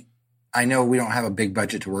 I mean, I know we don't have a big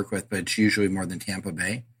budget to work with, but it's usually more than Tampa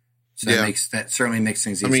Bay. So that certainly makes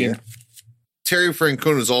things easier. I mean, Terry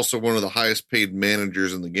Francona is also one of the highest paid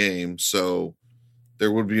managers in the game, so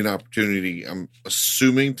there would be an opportunity, I'm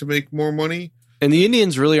assuming, to make more money. And the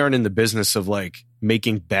Indians really aren't in the business of like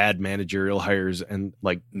making bad managerial hires and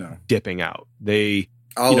like dipping out. They,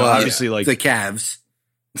 obviously like the Cavs.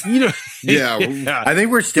 Yeah. I think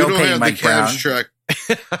we're still paying Mike Brown. Track.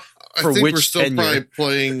 I think we're still probably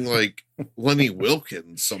playing like Lenny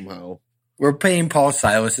Wilkins somehow. We're paying Paul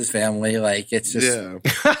Silas's family. Like it's just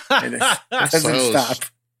it doesn't stop.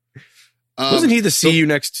 Wasn't he the see you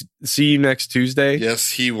next Tuesday? Yes,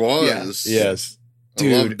 he was. Yes.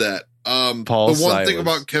 Dude, I love that. Paul the one Silas. thing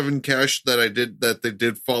about Kevin Cash that they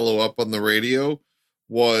did follow up on the radio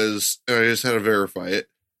was, and I just had to verify it,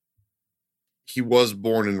 he was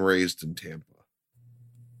born and raised in Tampa.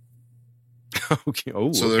 Okay.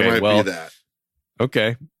 Oh, so there might be that.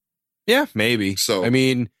 Okay. Yeah, maybe. So I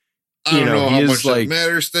mean, I don't know how much that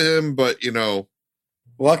matters to him, but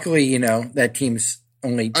luckily, that team's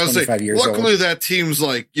only 25 years old. Luckily, that team's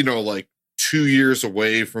like 2 years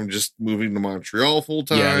away from just moving to Montreal full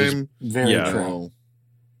time. Very true.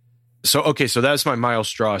 So that's my Myles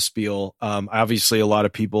Straw spiel. Obviously, a lot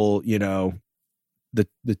of people, the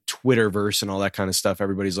Twitterverse and all that kind of stuff.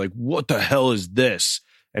 Everybody's like, "What the hell is this?"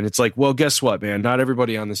 And it's like, well, guess what, man? Not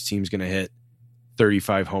everybody on this team's going to hit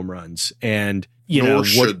 35 home runs, and nor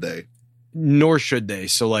should they.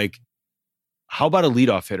 So, like, how about a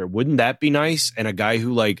leadoff hitter? Wouldn't that be nice? And a guy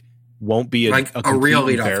who won't be a real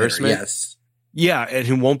leadoff embarrassment. Hitter, yes. Yeah, and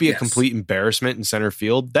who won't be a complete embarrassment in center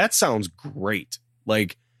field. That sounds great.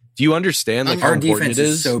 Like, do you understand how our important defense it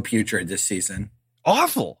is? So putrid this season.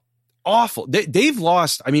 Awful. They've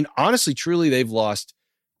lost. I mean, honestly, truly, they've lost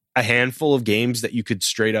a handful of games that you could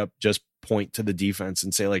straight up just point to the defense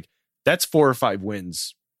and say, like, that's 4 or 5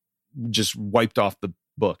 wins just wiped off the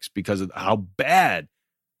books because of how bad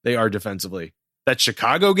they are defensively. That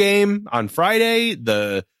Chicago game on Friday,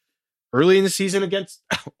 the early in the season against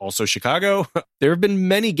also Chicago, there have been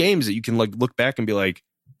many games that you can look back and be like,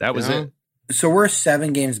 that was it. So we're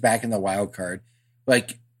 7 games back in the wild card.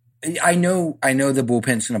 Like, I know the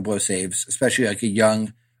bullpen's going to blow saves, especially like a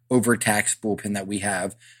young, overtaxed bullpen that we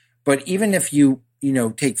have. But even if you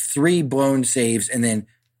take 3 blown saves and then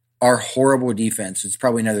our horrible defense, it's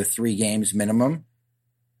probably another 3 games minimum.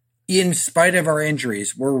 In spite of our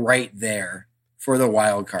injuries, we're right there for the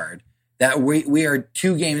wild card. That we are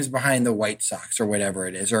 2 games behind the White Sox or whatever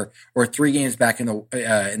it is, or 3 games back in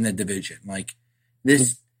the division. Like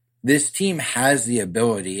this team has the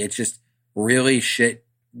ability. It's just really shit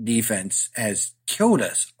defense has killed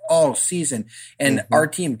us all season, and our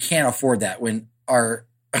team can't afford that. When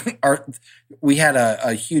we had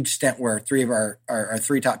a huge stint where 3 of our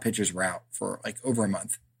 3 top pitchers were out for like over a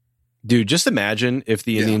month. Dude, just imagine if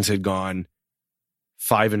the Indians had gone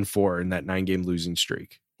 5-4 in that 9-game losing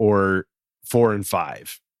streak, or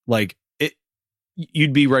 4-5. Like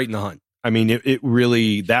you'd be right in the hunt. I mean, it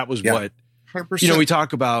really, that was what 100%. We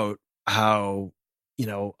talk about how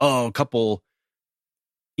a couple.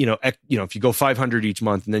 If you go 500 each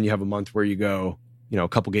month and then you have a month where you go, a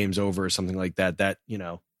couple games over or something like that, that,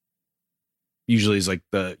 usually is like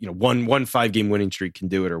the, one 5-game winning streak can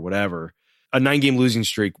do it or whatever. A 9-game losing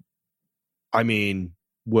streak, I mean,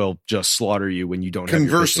 will just slaughter you when you don't have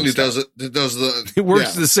your pitching staff. It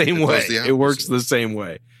works the same way. It works the same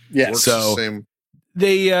way. Yeah. So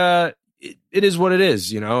it is what it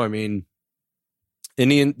is, I mean,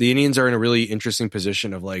 the Indians are in a really interesting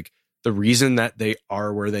position of like, the reason that they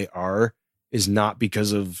are where they are is not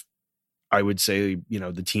because of, I would say,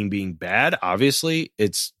 the team being bad. Obviously,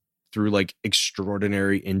 it's through like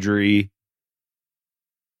extraordinary injuries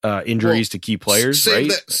to key players. Save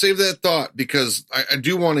right? Save that thought, because I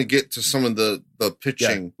do want to get to some of the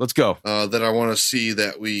pitching. Yeah, let's go. That I want to see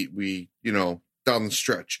that we down the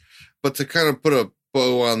stretch. But to kind of put a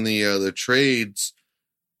bow on the trades,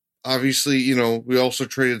 obviously, we also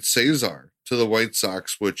traded Cesar to the White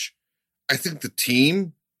Sox, which I think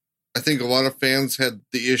a lot of fans had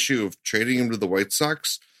the issue of trading him to the White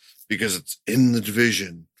Sox because it's in the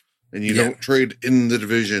division and you don't trade in the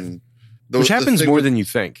division. Which happens more than you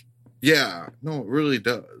think. Yeah, no, it really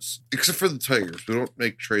does. Except for the Tigers. We don't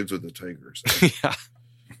make trades with the Tigers.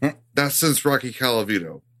 Yeah. Not since Rocky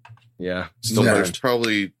Calavito. Yeah. Still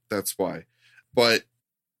that's why. But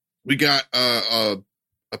we got a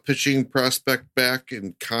pitching prospect back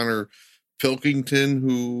in Connor Pilkington,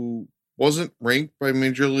 who wasn't ranked by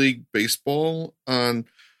Major League Baseball on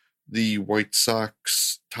the White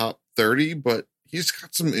Sox top 30, but he's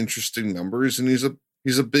got some interesting numbers, and he's a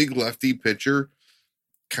big lefty pitcher.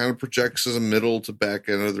 Kind of projects as a middle to back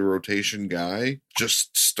end of the rotation guy.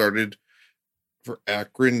 Just started for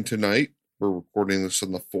Akron tonight. We're recording this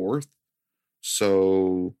on the 4th.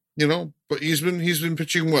 So, but he's been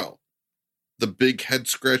pitching well. The big head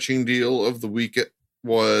scratching deal of the week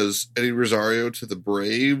was Eddie Rosario to the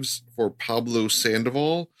Braves for Pablo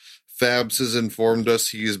Sandoval. Fabs has informed us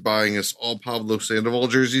he is buying us all Pablo Sandoval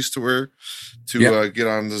jerseys to wear to get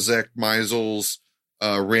on the Zach Myles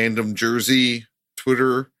random jersey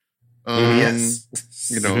Twitter. Yes.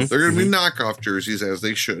 They're going to be knockoff jerseys, as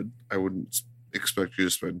they should. I wouldn't expect you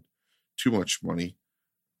to spend too much money.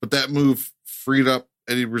 But that move freed up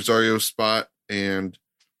Eddie Rosario's spot and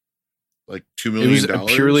like $2 million. It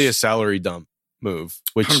was purely a salary dump move,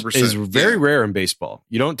 which is very rare in baseball.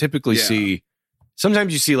 You don't typically see,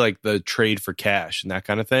 sometimes you see like the trade for cash and that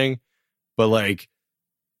kind of thing, but like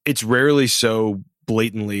it's rarely so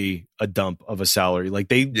blatantly a dump of a salary. Like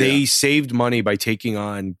they saved money by taking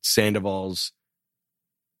on Sandoval's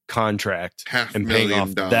contract and paying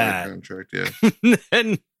off that contract.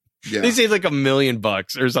 And they saved like $1 million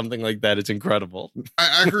or something like that. It's incredible.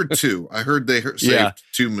 I heard two. I heard they saved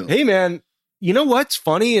 $2 million. Hey man, you know what's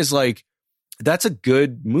funny is like that's a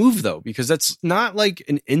good move though, because that's not like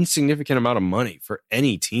an insignificant amount of money for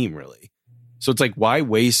any team really. So it's like, why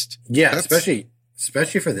waste? Yeah, especially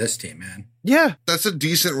for this team, man. Yeah, that's a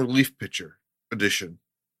decent relief pitcher addition.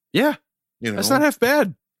 Yeah, that's not half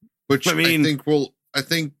bad. Which I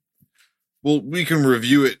think we can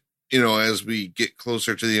review it, as we get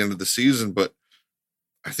closer to the end of the season. But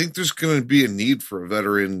I think there's going to be a need for a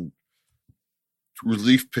veteran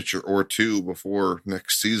relief pitcher or two before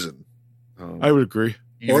next season. I would agree.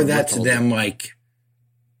 Or that's them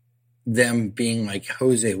being like,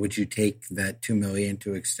 Jose, would you take that $2 million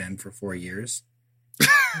to extend for 4 years?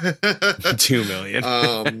 $2 million.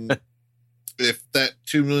 If that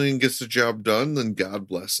 $2 million gets the job done, then God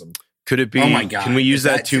bless him. Could it be? Oh my God, can we use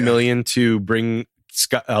that $2 million to bring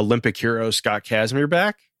Olympic hero Scott Kazmir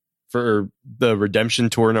back for the redemption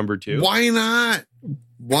tour #2? Why not?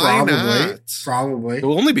 Why not? Probably. It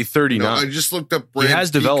will only be 39. I just looked up. He has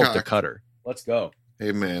developed a cutter. Let's go.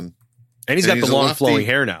 Hey man, and he's got the long flowing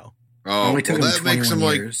hair now. Oh, well, that makes him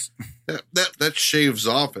years. Like that shaves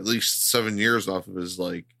off at least 7 years off of his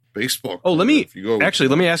like baseball career. Oh, let me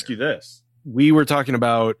ask you this. We were talking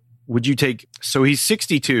about, would you take, so he's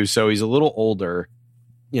 62, so he's a little older,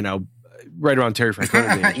 right around Terry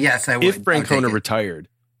Francona. Yes, I would. If Francona retired,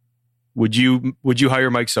 would you hire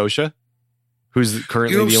Mike Scioscia, who's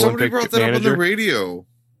currently the Olympic brought that manager? Up on the radio.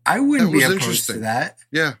 I wouldn't be opposed to that.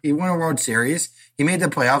 Yeah. He won a World Series. He made the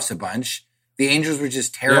playoffs a bunch. The Angels were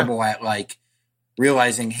just terrible at like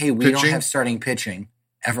realizing, hey, we don't have starting pitching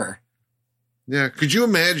ever. Yeah. Could you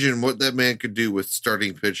imagine what that man could do with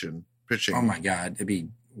starting pitching? Oh my God. It'd be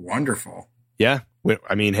wonderful. Yeah.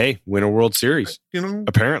 I mean, hey, win a World Series.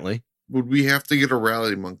 Apparently. Would we have to get a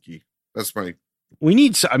rally monkey? That's my...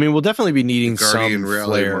 we'll definitely be needing some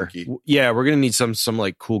flair. Monkey. Yeah, we're going to need some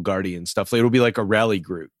like cool Guardian stuff. It'll be like a Rally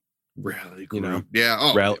Groot. Rally Groot. Yeah.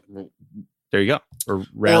 Oh, Rally, there you go. Or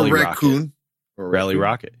Rally Raccoon. Or Rally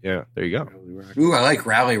Rocket. Yeah, there you go. Ooh, I like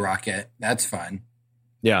Rally Rocket. That's fun.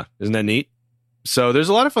 Yeah, isn't that neat? So there's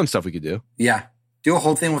a lot of fun stuff we could do. Yeah. Do a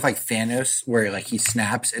whole thing with like Thanos where like he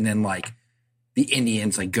snaps and then like the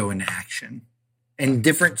Indians like go into action. And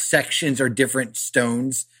different sections are different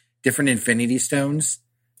stones, different infinity stones.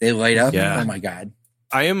 They light up. Yeah. Oh my God.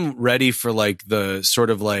 I am ready for like the sort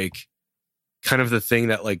of like kind of the thing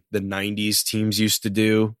that like the 90s teams used to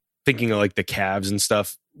do, thinking of like the Cavs and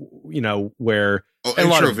stuff, where a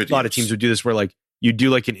lot of teams would do this where like you do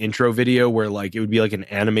like an intro video where like it would be like an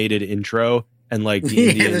animated intro and like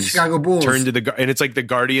the Indians the Chicago Bulls turn to and it's like the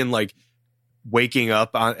Guardian like waking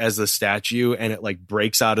up as the statue and it like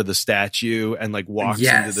breaks out of the statue and like walks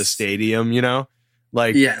into the stadium,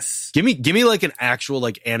 like give me like an actual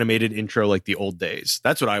like animated intro like the old days.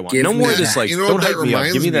 That's what I want. No more of this like don't hype me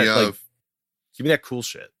up. Give me that like give me that cool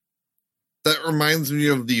shit. That reminds me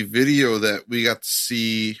of the video that we got to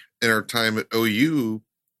see in our time at OU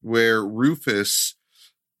where Rufus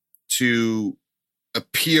to a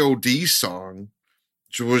POD song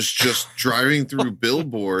was just driving through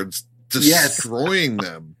billboards, destroying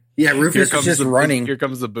them. Yeah, Rufus is just running. Here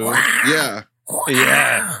comes the boom. Yeah.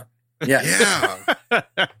 Yeah. Yeah.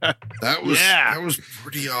 That was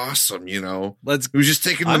pretty awesome, He was just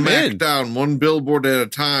taking the Mac down one billboard at a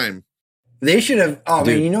time. They should have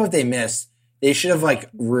man, you know what they missed? They should have like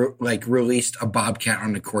released a bobcat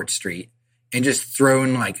on the court street and just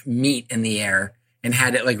thrown like meat in the air and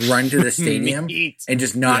had it like run to the stadium and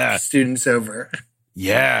just knock students over.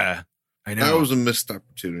 Yeah, I know. That was a missed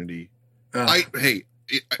opportunity.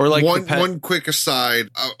 Or like one quick aside.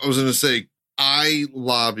 I was going to say, I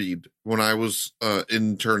lobbied when I was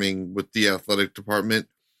interning with the athletic department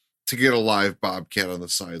to get a live bobcat on the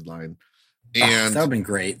sideline. And that would have been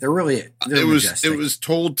great. They're it was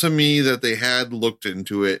told to me that they had looked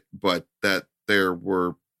into it, but that there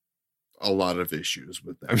were a lot of issues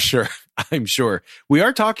with that. I'm sure. We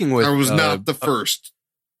are talking with. I was not the first.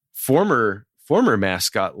 Former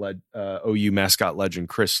mascot OU mascot legend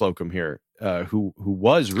Chris Slocum here, who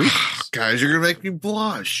was Rufus. Guys, you're gonna make me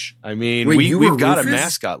blush. I mean, we've got a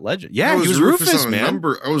mascot legend. Yeah, he was Rufus, man.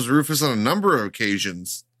 I was Rufus on a number of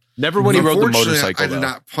occasions. Never when he rode the motorcycle. I did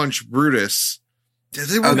not punch Brutus.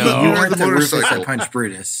 You weren't the Rufus that punched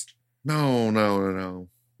Brutus. No.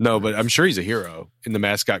 No, but I'm sure he's a hero in the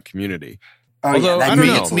mascot community. Although I don't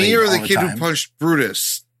know, me or the kid who punched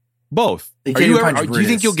Brutus. Both. Do you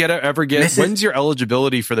think you'll ever get? When's your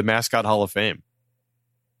eligibility for the Mascot Hall of Fame?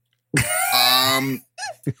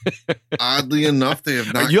 Oddly enough, they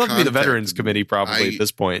have not. You have to be the Veterans Committee probably at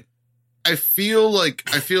this point. I feel like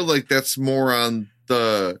that's more on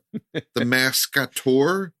the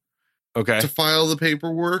mascoteur, to file the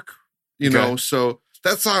paperwork. You know, so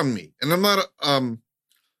that's on me, and I'm not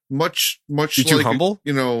much You're too humble.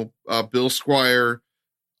 Bill Squire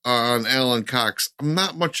on Alan Cox. I'm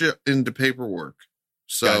not much into paperwork,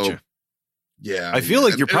 so gotcha. Yeah, I feel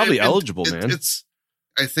like you're probably eligible, man.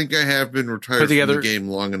 I think I have been retired from the game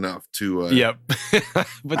long enough to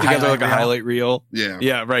put together like a highlight reel.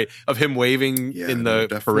 Yeah, right, of him waving in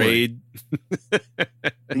the parade.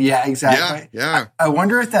 Yeah, exactly. Yeah. I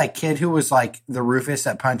wonder if that kid who was like the Rufus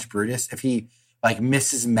that punched Brutus, if he like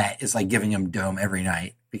Mrs. Met is like giving him dome every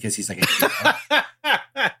night because he's like a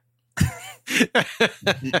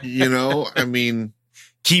I mean,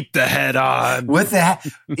 keep the head on. With the hat.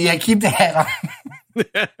 Yeah, keep the head on.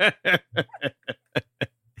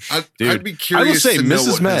 I'd be curious. I will say,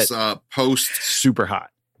 Mrs. Met post super hot.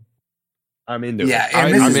 I'm into it. Yeah,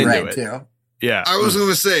 and I'm Mrs. Red too. Yeah, I was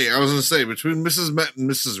gonna say between Mrs. Met and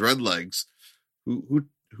Mrs. Redlegs,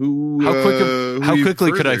 how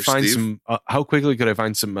quickly could I find some? How quickly could I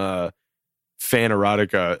find some fan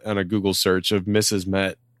erotica on a Google search of Mrs.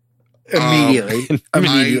 Met? Immediately.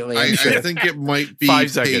 I think it might be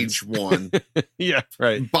 5 seconds. page 1. Yeah,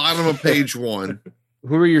 right. Bottom of page 1.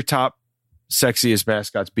 Who are your top sexiest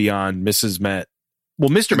mascots beyond Mrs. Met? Well,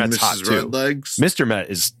 Mr. Met's hot too. Redlegs. Mr. Met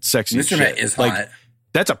is sexy. Mr. Met is hot.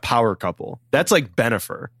 That's a power couple. That's like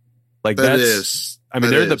Benifer. Like that is. I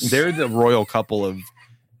mean, they're the royal couple of.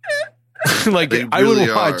 Like I would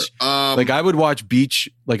watch. I would watch beach.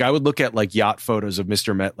 Like I would look at like yacht photos of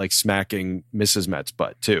Mr. Met like smacking Mrs. Met's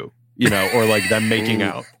butt too. Or like them making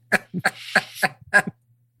out.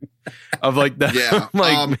 Of like that. Yeah.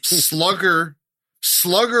 Like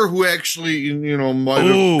Slugger, who actually might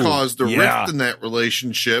have caused a rift in that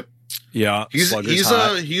relationship. Yeah, he's a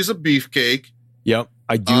beefcake. Yep,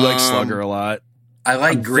 I do like Slugger a lot. I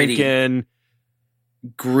like Gritty.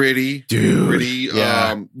 Gritty, dude. Gritty.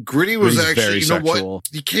 Yeah. Gritty was Gritty's actually, very sexual. what?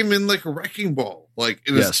 He came in like a wrecking ball, like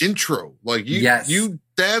in his intro. Like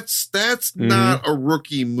that's not a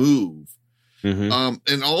rookie move. Mm-hmm.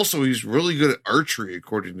 And also he's really good at archery,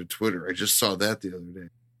 according to Twitter. I just saw that the other day.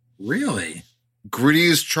 Really? Gritty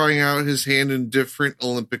is trying out his hand in different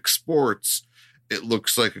Olympic sports. It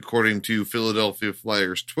looks like, according to Philadelphia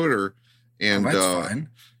Flyers Twitter, and that's fine.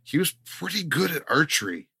 He was pretty good at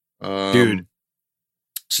archery, dude.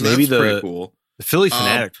 So maybe that's pretty cool. The Philly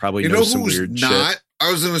Fanatic probably knows some weird shit.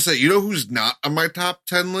 I was going to say, who's not on my top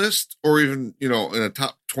 10 list, or even in a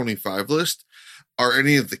top 25 list, are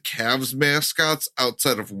any of the Cavs mascots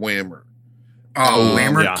outside of Whammer.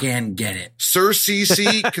 Whammer can get it. Sir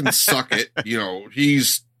CC can suck it.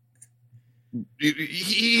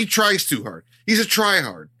 He tries too hard. He's a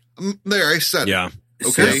tryhard. There, I said it. Yeah.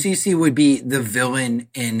 Okay. Sir CC would be the villain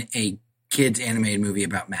in a kids animated movie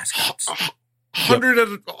about mascots.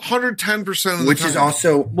 110% of the Which time. is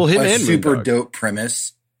also a super Moondog. dope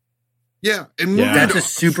premise. Yeah. And that's a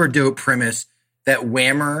super dope premise that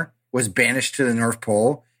Whammer was banished to the North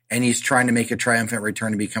Pole and he's trying to make a triumphant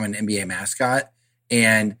return to become an NBA mascot.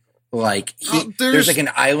 And like there's like an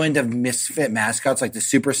island of misfit mascots, like the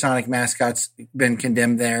supersonic mascots been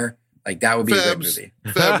condemned there. Like that would be a good movie.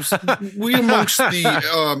 Fabs, we amongst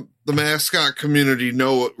the mascot community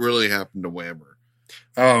know what really happened to Whammer.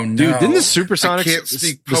 Oh no, dude! Didn't the Supersonics? I can't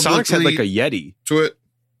speak the Sonics had like a Yeti to it.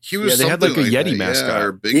 He was they had like a Yeti mascot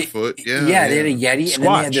or Bigfoot. They had a Yeti, Squatch. and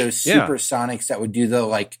then they had those Supersonics that would do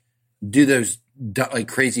those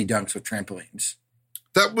crazy dunks with trampolines.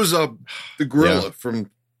 That was the gorilla from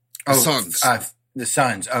the Suns. The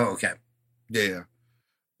Suns. Oh, okay. Yeah.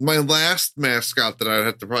 My last mascot that I'd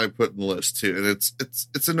have to probably put in the list too, and it's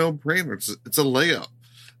a no-brainer. It's a layup.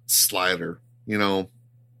 Slider. You know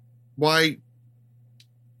why?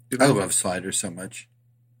 I love Slider so much.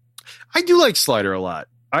 I do like Slider a lot.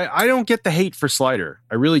 I don't get the hate for Slider.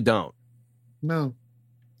 I really don't. No.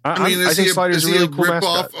 I think Slider's a really cool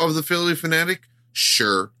mascot. Of the Philly Fanatic?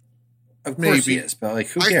 Sure. Of course he is, but like,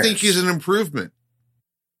 who cares? I think he's an improvement.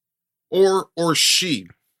 Or she.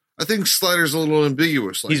 I think Slider's a little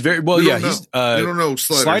ambiguous. He's very well. Yeah, we don't know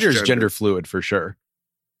Slider's gender fluid for sure.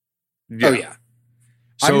 Yeah. Oh yeah.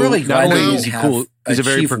 So I'm really glad not that only is he cool, he's a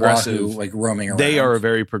very progressive, Wahoo, like roaming around. They are a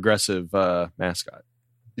very progressive mascot.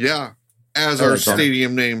 Yeah, as our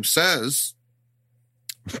stadium name says,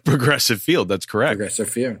 Progressive Field. That's correct.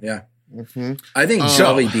 Progressive Field. Yeah. Mm-hmm. I think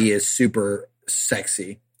Jollibee is super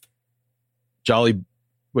sexy.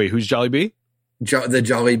 Wait, who's Jollibee? The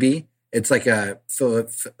Jollibee. It's like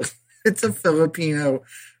it's a Filipino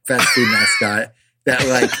fast food mascot that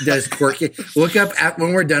like does quirky.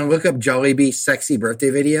 When we're done, look up Jollibee sexy birthday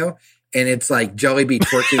video, and it's like Jollibee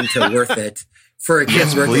twerking to Worth It for a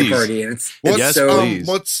kid's birthday party, and it's so good.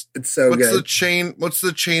 What's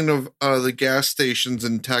the chain of the gas stations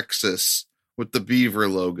in Texas with the beaver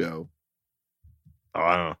logo? Oh,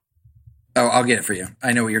 I don't know. Oh, I'll get it for you.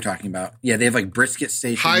 I know what you're talking about. Yeah, they have like brisket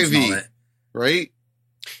stations. Hy-Vee, and all that. Right?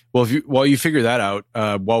 Well, while you figure that out,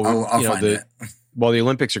 while the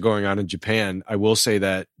Olympics are going on in Japan, I will say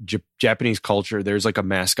that Japanese culture, there's like a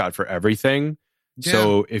mascot for everything. Yeah.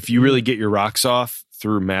 So if you really get your rocks off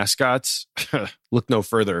through mascots, look no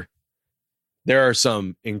further. There are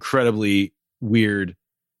some incredibly weird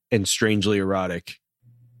and strangely erotic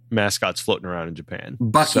mascots floating around in Japan.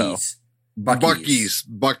 Buc-ee's.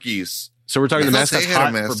 So we're talking the mascot's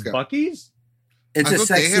hot for Buc-ee's? It's a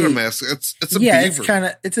sexy. They had a mascot. It's a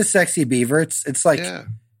beaver. It's a sexy beaver. It's like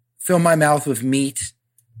fill my mouth with meat,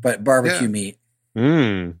 but barbecue meat.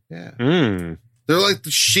 Yeah. They're like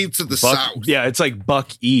the sheets of the South. Yeah, it's like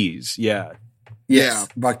Buc-ee's. Yeah. Yes,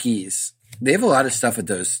 Buc-ee's. They have a lot of stuff at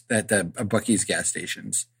the Buc-ee's gas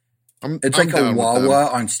stations. It's like a Wawa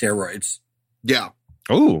on steroids. Yeah.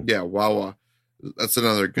 Oh. Yeah, Wawa. That's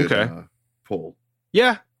another good pull.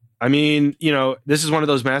 Yeah. I mean, this is one of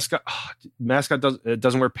those mascot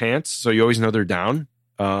doesn't wear pants, so you always know they're down.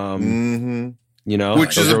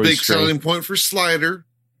 Which is a big selling point for Slider.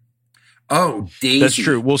 Oh, Daisy. That's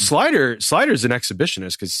true. Well, Slider's an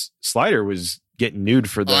exhibitionist because Slider was getting nude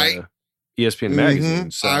for the ESPN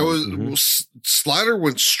magazine. So Slider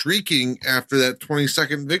went streaking after that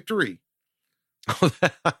 20-second victory.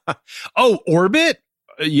 Orbit?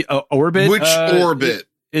 Orbit? Which Orbit?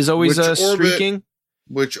 Is always streaking?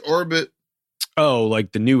 Which Orbit? Oh,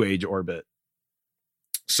 like the New Age Orbit.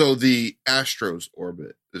 So the Astros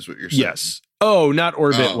Orbit is what you're saying. Yes. Oh, not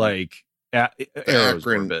Orbit like Arrows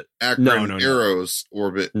Orbit. No. Arrows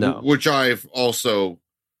Orbit. No. Which I've also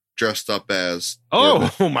dressed up as.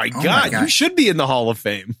 Oh my God. You should be in the Hall of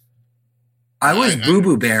Fame. I was Boo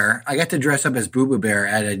Boo Bear. I got to dress up as Boo Boo Bear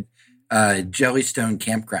at a Jellystone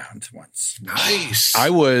campground once. Nice.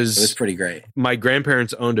 It was pretty great. My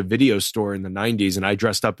grandparents owned a video store in the 90s, and I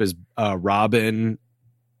dressed up as Robin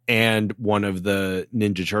and one of the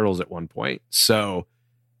Ninja Turtles at one point. So,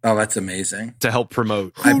 that's amazing. To help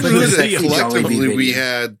promote. Who knew that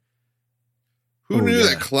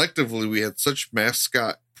collectively we had such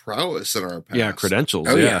mascot prowess in our past? Yeah, credentials.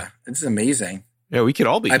 Oh yeah, it's amazing. Yeah, we could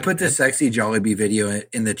all be. I put the sexy Jollibee video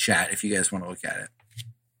in the chat if you guys want to look at it.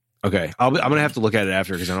 Okay, I'm going to have to look at it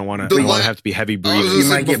after because I don't want to have to be heavy breathing. You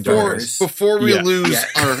might get boners. Before we lose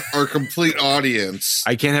our complete audience.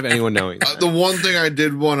 I can't have anyone knowing. The one thing I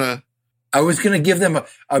did want to... I was going to give them a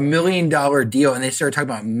 $1 million deal, and they started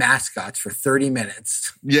talking about mascots for 30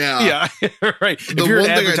 minutes. Yeah. Yeah, right. The one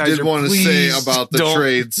thing I did want to say about the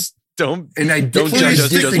trades... Don't judge us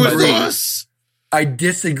just by us. I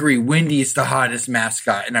disagree. Wendy's the hottest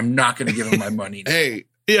mascot, and I'm not going to give him my money. Hey,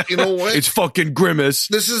 you know what? It's fucking Grimace.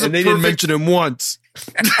 They didn't mention him once.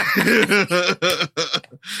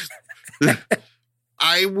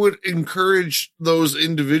 I would encourage those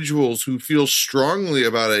individuals who feel strongly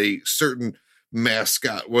about a certain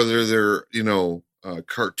mascot, whether they're, a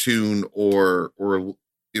cartoon or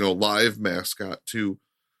live mascot, to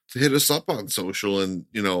hit us up on social and,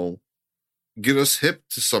 get us hip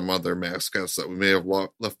to some other mascots that we may have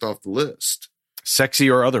left off the list. Sexy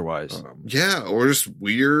or otherwise. Or just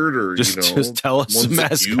weird or, just tell us some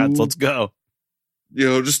mascots. Let's go.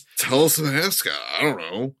 Just tell us a mascot. I don't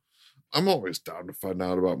know. I'm always down to find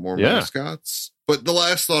out about more mascots. But the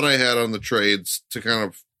last thought I had on the trades, to kind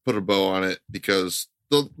of put a bow on it, because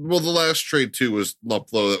the last trade too was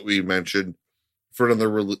Luplow that we mentioned for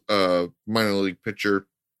another minor league pitcher,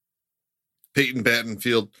 Peyton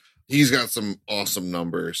Battenfield. He's got some awesome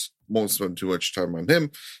numbers. Won't spend too much time on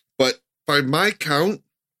him, but by my count,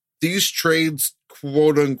 these trades,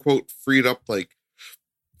 quote unquote, freed up like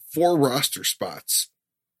 4 roster spots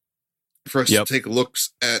for us to take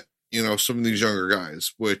looks at, some of these younger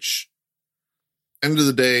guys, which end of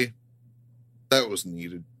the day, that was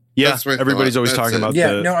needed. Yeah. Everybody's always talking about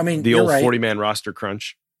the old 40-man roster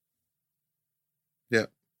crunch. Yeah.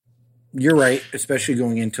 You're right, especially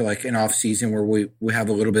going into like an off season where we have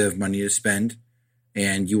a little bit of money to spend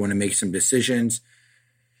and you want to make some decisions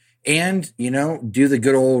and, do the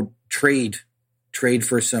good old trade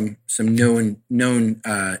for some known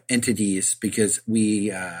entities because we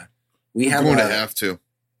have to.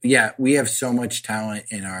 Yeah, we have so much talent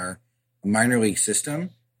in our minor league system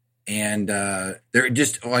and there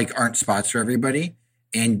just like aren't spots for everybody.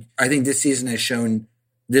 And I think this season has shown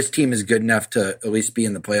this team is good enough to at least be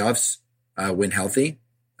in the playoffs when healthy,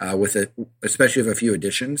 especially with a few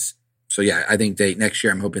additions. So yeah, I think next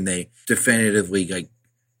year I'm hoping they definitively like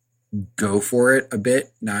go for it a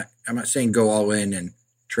bit. I'm not saying go all in and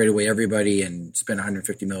trade away everybody and spend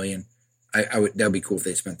 $150 million. That'd be cool if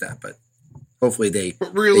they spent that, but hopefully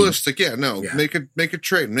But realistic, make a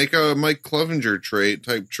trade, make a Mike Clevenger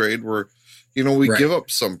type trade where we give up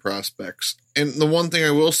some prospects. And the one thing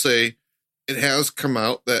I will say, it has come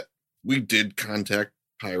out that we did contact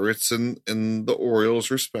Pirates and the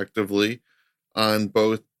Orioles respectively on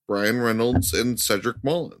both Brian Reynolds and Cedric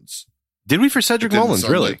Mullins. Did we for Cedric Mullins?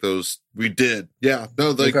 Really? Like those we did. Yeah.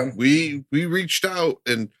 No, we reached out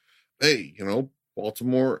and hey,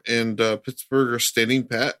 Baltimore and Pittsburgh are standing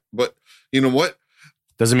pat. But you know what?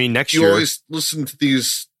 Doesn't mean next year. You always listen to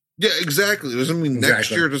these. Yeah, exactly. It doesn't mean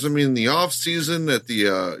next year. It doesn't mean the off season at the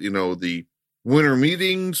the winter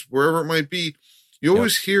meetings, wherever it might be. You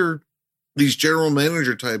always hear these general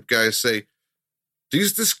manager type guys say,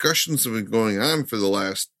 these discussions have been going on for the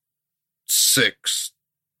last 6,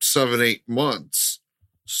 7, 8 months.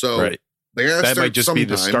 So that might just be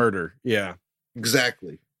the starter. Yeah,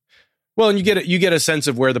 exactly. Well, and you get a sense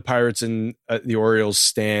of where the Pirates and the Orioles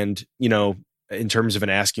stand, in terms of an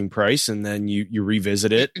asking price, and then you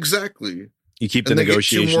revisit it. Exactly. You keep the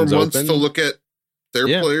negotiations open. 2 more months to look at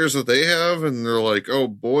their players that they have, and they're like, oh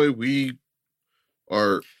boy, we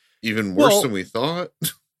are even worse than we thought.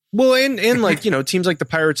 Well, and like, teams like the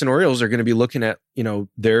Pirates and Orioles are going to be looking at,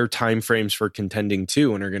 their time frames for contending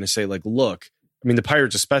too, and are going to say like, look, I mean, the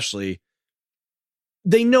Pirates especially,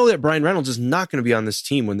 they know that Brian Reynolds is not going to be on this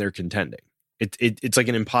team when they're contending. It's like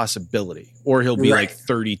an impossibility, or he'll be like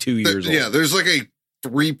 32 years old. Yeah, there's like a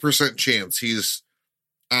 3% chance he's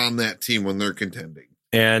on that team when they're contending.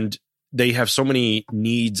 And they have so many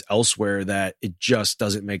needs elsewhere that it just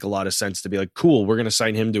doesn't make a lot of sense to be like, cool, we're going to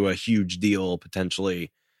sign him to a huge deal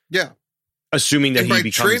potentially. Yeah. Assuming that by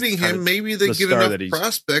trading him, maybe they get enough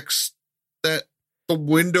prospects that the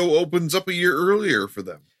window opens up a year earlier for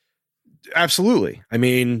them. Absolutely. I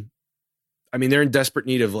mean, they're in desperate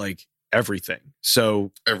need of like everything.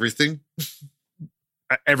 So everything.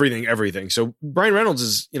 So Brian Reynolds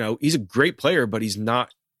is, he's a great player, but he's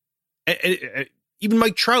not. Even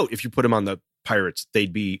Mike Trout, if you put him on the Pirates,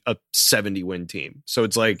 they'd be a 70-win team. So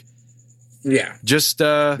it's like, it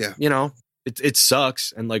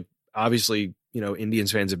sucks. And like, obviously,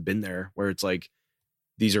 Indians fans have been there where it's like,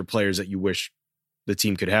 these are players that you wish the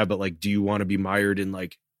team could have, but like, do you want to be mired in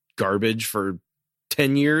like garbage for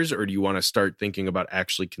 10 years, or do you want to start thinking about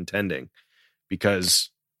actually contending?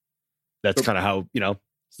 Because that's kind of how,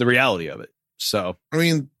 it's the reality of it. So, I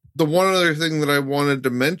mean, the one other thing that I wanted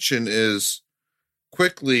to mention is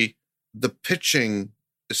quickly the pitching,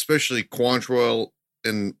 especially Quantrill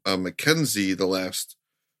and McKenzie the last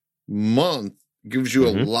month, gives you a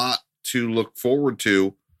lot to look forward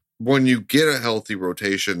to when you get a healthy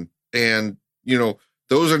rotation. And,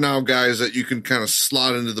 those are now guys that you can kind of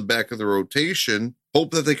slot into the back of the rotation,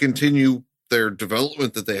 hope that they continue their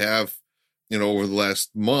development that they have, over the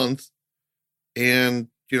last month, and,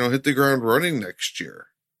 hit the ground running next year.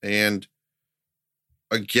 And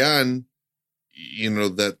again,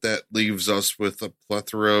 that leaves us with a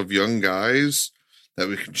plethora of young guys that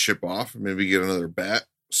we can ship off and maybe get another bat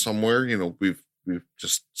somewhere. We've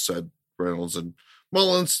just said Reynolds and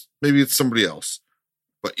Mullins, maybe it's somebody else,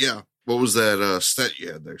 but yeah. What was that stat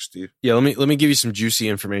you had there, Steve? Yeah, let me give you some juicy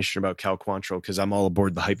information about Cal Quantrill because I'm all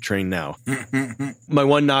aboard the hype train now. My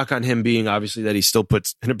one knock on him being obviously that he still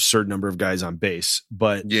puts an absurd number of guys on base,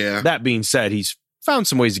 but that being said, he's found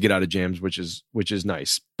some ways to get out of jams, which is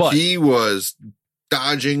nice. But he was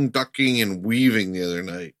dodging, ducking, and weaving the other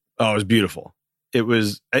night. Oh, it was beautiful. it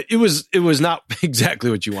was not exactly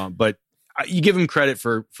what you want, but you give him credit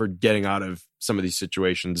for getting out of some of these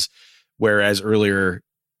situations, whereas earlier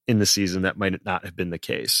in the season that might not have been the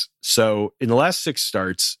case. So in the last 6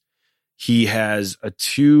 starts, he has a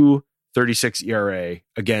 2.36 ERA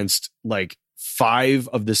against like 5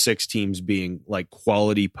 of the 6 teams being like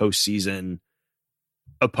quality postseason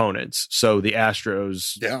opponents. So the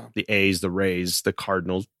Astros, the A's, the Rays, the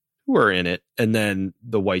Cardinals, who are in it, and then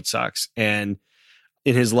the White Sox. And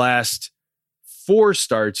in his last 4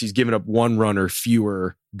 starts, he's given up 1 run or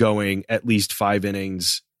fewer going at least 5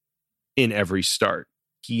 innings in every start.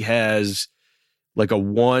 He has like a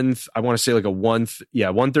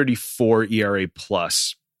 134 ERA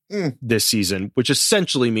plus this season, which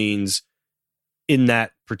essentially means in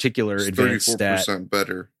that particular advanced stat,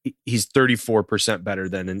 better. He's 34% better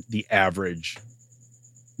than the average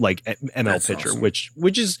like ML That's pitcher, awesome.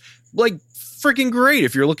 which is like freaking great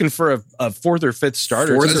if you're looking for a 4th or 5th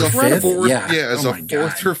starter. Fourth or fifth? As a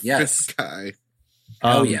 4th or 5th guy.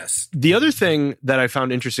 Oh, yes. The other thing that I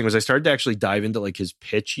found interesting was I started to actually dive into like his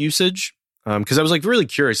pitch usage because I was like really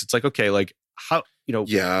curious. It's like, okay, like how,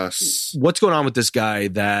 what's going on with this guy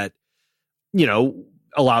that,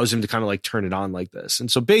 allows him to kind of like turn it on like this.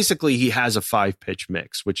 And so basically he has a 5-pitch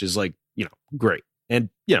mix, which is like, great. And,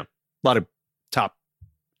 a lot of top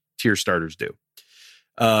tier starters do.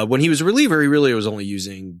 When he was a reliever, he really was only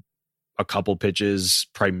using a couple pitches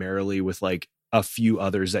primarily with like a few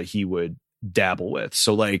others that he would dabble with.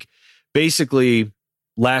 So like basically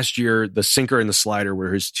last year, the sinker and the slider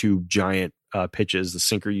were his 2 giant pitches. The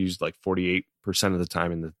sinker used like 48% of the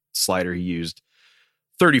time and the slider he used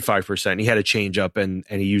 35%. He had a change up and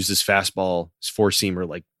he used his fastball, his 4-seamer,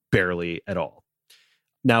 like barely at all.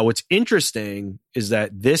 Now, what's interesting is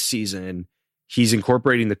that this season he's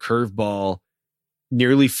incorporating the curveball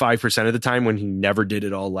nearly 5% of the time when he never did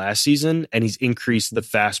it all last season. And he's increased the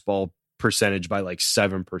fastball percentage by like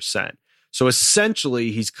 7%. So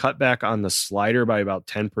essentially he's cut back on the slider by about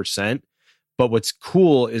 10%. But what's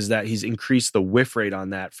cool is that he's increased the whiff rate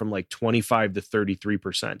on that from like 25 to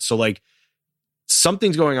 33%. So like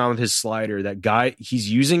something's going on with his slider. That guy, he's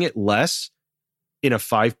using it less in a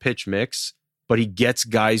 5-pitch mix, but he gets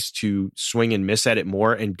guys to swing and miss at it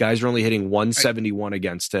more. And guys are only hitting 171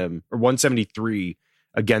 against him or 173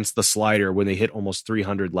 against the slider when they hit almost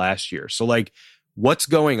 300 last year. So like what's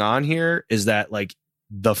going on here is that like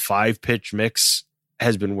the 5-pitch mix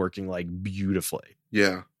has been working like beautifully.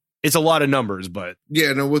 Yeah. It's a lot of numbers, but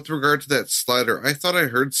yeah, no, with regard to that slider, I thought I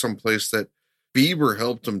heard someplace that Bieber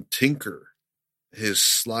helped him tinker his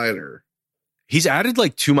slider. He's added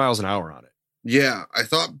like 2 miles an hour on it. Yeah, I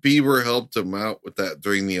thought Bieber helped him out with that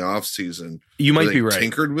during the off season. You might be right.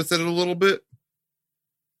 Tinkered with it a little bit.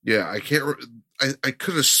 Yeah, I can't. I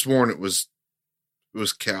could have sworn it was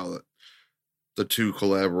Cal that the 2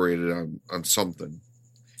 collaborated on something.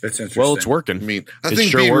 That's interesting. Well, it's working. I mean, I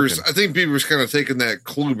think Bieber's kind of taking that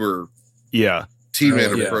Kluber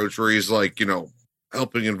teammate approach where he's like,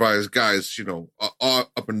 helping advise guys,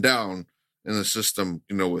 up and down in the system,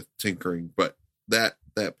 with tinkering. But that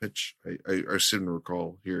pitch, I seem to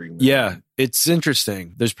recall hearing that. Yeah, it's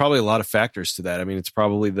interesting. There's probably a lot of factors to that. I mean, it's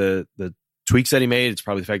probably the tweaks that he made. It's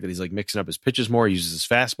probably the fact that he's like mixing up his pitches more, uses his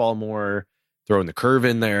fastball more, throwing the curve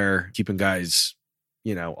in there, keeping guys,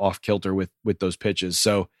 off kilter with those pitches.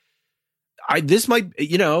 So this might,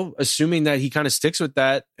 assuming that he kind of sticks with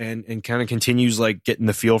that and kind of continues like getting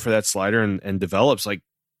the feel for that slider and develops, like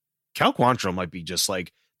Cal Quantrill might be just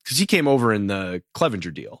like, because he came over in the Clevenger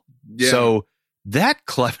deal. Yeah. So that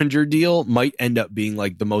Clevenger deal might end up being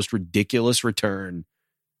like the most ridiculous return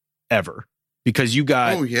ever, because you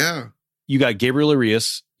got Gabriel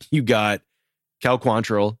Arias, you got Cal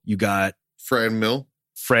Quantrill, you got Fran Mill.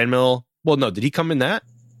 Well, no, did he come in that?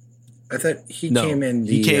 I thought came in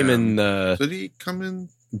the... He came in the... Did he come in?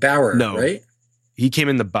 Bauer, no, right? He came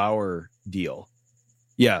in the Bauer deal.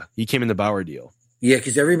 Yeah, he came in the Bauer deal. Yeah,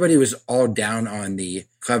 because everybody was all down on the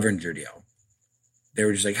Clevenger deal. They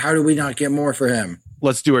were just like, how do we not get more for him?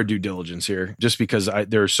 Let's do our due diligence here, just because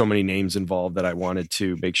there are so many names involved that I wanted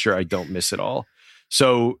to make sure I don't miss it all.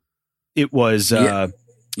 So it was...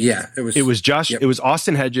 it was Josh. Yep. It was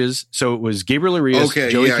Austin Hedges. So it was Gabriel Arias,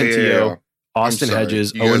 Joey Cantillo, Austin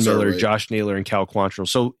Hedges, Owen Miller, Josh Naylor, and Cal Quantrill.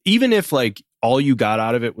 So even if like all you got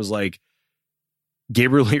out of it was like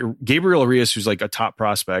Gabriel Arias, who's like a top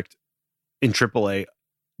prospect in AAA,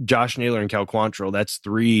 Josh Naylor and Cal Quantrill, that's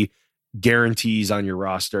 3 guarantees on your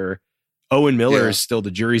roster. Owen Miller is still, the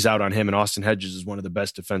jury's out on him, and Austin Hedges is one of the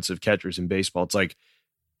best defensive catchers in baseball. It's like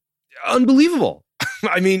unbelievable.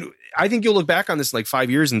 I mean, I think you'll look back on this in like 5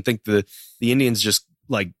 years and think the Indians just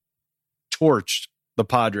like torched the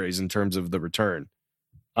Padres in terms of the return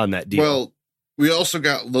on that deal. Well, we also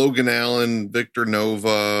got Logan Allen, Victor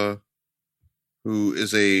Nova, who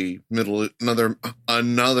is another middle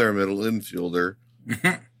infielder.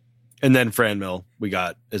 And then Franmil we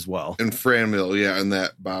got as well. And Franmil, yeah, and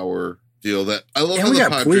that Bauer deal. That I love And how we the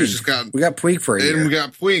got Padres Puig. just got. We got Puig for a year. And we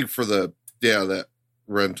got Puig for that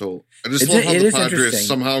rental. I just It's- love how it the is Padres interesting.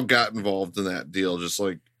 somehow got involved in that deal. Just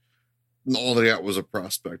like all they got was a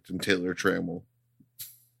prospect in Taylor Trammell.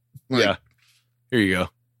 Yeah. Here you go.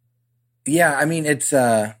 Yeah, I mean, it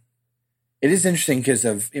is interesting because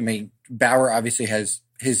Bauer obviously has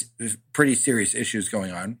his pretty serious issues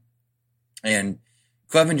going on, and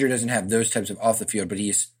Clevenger doesn't have those types of off the field, but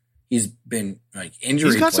he's been like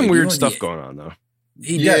injury. He's got some plagued. weird stuff going on though.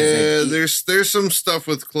 He Yeah, does. there's some stuff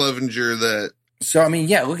with Clevenger that. So I mean,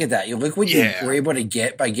 yeah, look at that. You look what Yeah. you were able to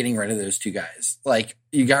get by getting rid of those two guys. Like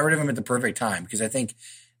you got rid of them at the perfect time because I think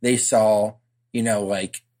they saw,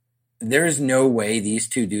 like there is no way these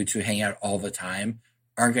two dudes who hang out all the time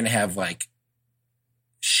aren't going to have like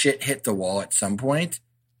shit hit the wall at some point.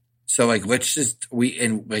 So like let's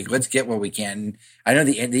get what we can. I know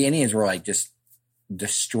the Indians were like just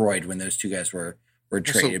destroyed when those two guys were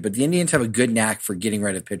traded, but the Indians have a good knack for getting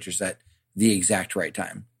rid of pitchers at the exact right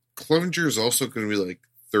time. Clevenger is also going to be like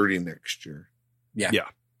 30 next year. Yeah.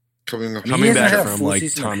 Coming I mean, he Coming hasn't back had a from full like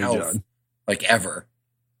season of Tommy health, John. like ever.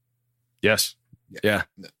 Yes. Yeah.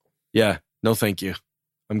 No. Yeah. No, thank you.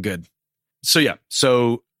 I'm good. So yeah.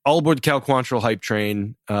 So all aboard Cal Quantrill hype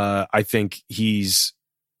train. I think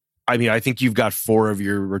I think you've got 4 of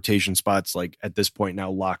your rotation spots like at this point now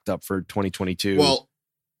locked up for 2022. Well,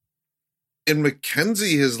 and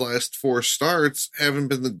McKenzie, his last 4 starts haven't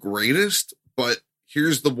been the greatest, but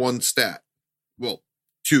here's the one stat. Well,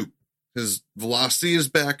 2. His velocity is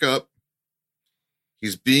back up.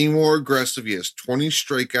 He's being more aggressive. He has 20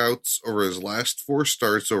 strikeouts over his last 4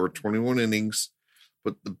 starts over 21 innings,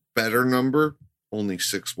 but the better number, only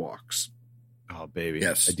 6 walks. oh baby.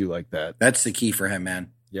 Yes. I do like that. That's the key for him,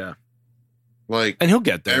 man. Yeah. Like, And he'll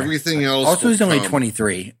get there. everything else. Also, will he's only come.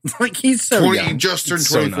 23. Like he's so 20. young. He just turned It's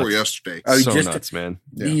so 24 nuts. yesterday. Oh, so just- nuts, man.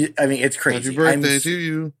 Yeah. I mean, it's crazy. Happy birthday to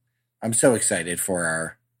you. I'm so excited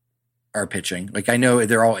for our pitching. Like I know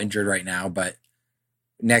they're all injured right now, but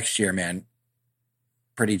next year, man,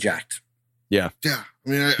 pretty jacked. Yeah. I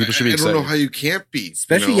mean, I People should be don't know excited. how you can't be.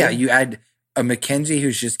 Especially, you know? you add a McKenzie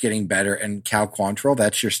who's just getting better and Cal Quantrill.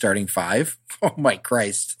 That's your starting 5. Oh my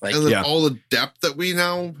Christ! Like And then Yeah. all the depth that we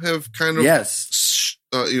now have kind of, yes,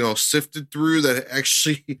 sifted through that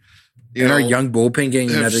actually, and our young bullpen getting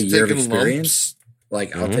have another year of taken experience.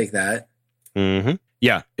 Like I'll Mhm. take that. Mm-hmm.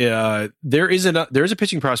 Yeah. There is a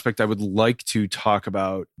pitching prospect I would like to talk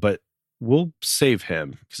about, but we'll save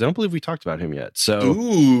him because I don't believe we talked about him yet. So,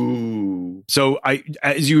 Ooh.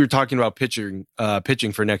 as you were talking about pitching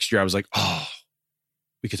for next year, I was like, oh,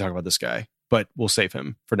 we could talk about this guy, but we'll save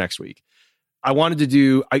him for next week. I wanted to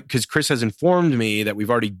do, because Chris has informed me that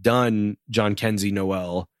we've already done John Kenzie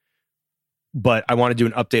Noel, but I want to do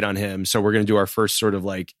an update on him. So we're going to do our first sort of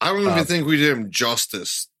like, I don't even think we did him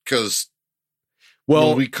justice because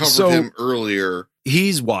well, we covered so him earlier.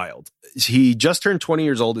 He's wild. He just turned 20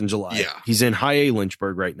 years old in July. Yeah. He's in high A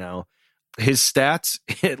Lynchburg right now. His stats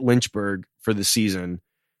at Lynchburg for the season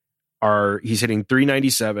are he's hitting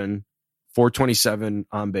 397, 427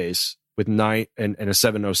 on base with 9 and a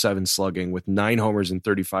 707 slugging with 9 homers and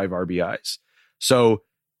 35 RBIs. So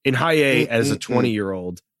in high A as a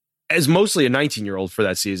 20-year-old, as mostly a 19-year-old for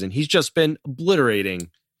that season, he's just been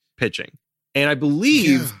obliterating pitching. And I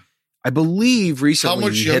believe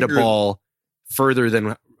recently he hit a ball further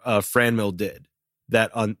than Franmil did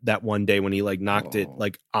that on that one day when he like knocked it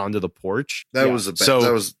like onto the porch. That Yeah. was a bad. So,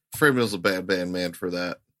 That was Framill's a bad man for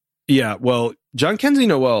that. yeah. Well, John Kenzie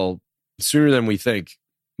Noel sooner than we think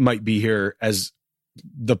might be here as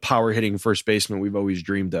the power hitting first baseman we've always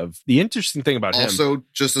dreamed of. The interesting thing about him, Also,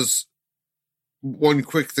 just as one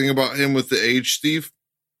quick thing about him with the age, Steve,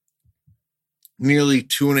 nearly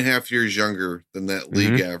 2.5 years younger than that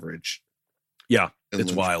league average. yeah, in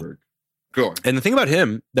it's wild. Lynchburg. Go on. And the thing about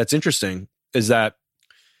him that's interesting is that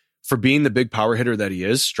for being the big power hitter that he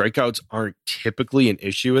is, strikeouts aren't typically an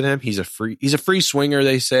issue with him. He's a free swinger,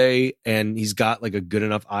 they say, and he's got like a good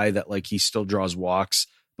enough eye that like he still draws walks,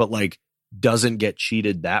 but like doesn't get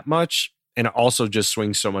cheated that much. And also just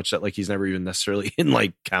swings so much that like he's never even necessarily in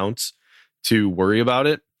like counts to worry about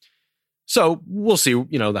it. So we'll see,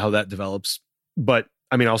 how that develops. But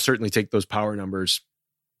I mean, I'll certainly take those power numbers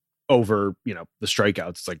over, the strikeouts.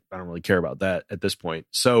 It's like, I don't really care about that at this point.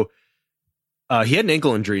 So he had an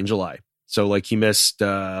ankle injury in July. So like he missed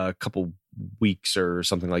a couple weeks or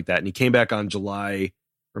something like that. And he came back on July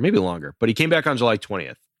or maybe longer, but he came back on July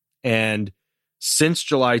 20th. And since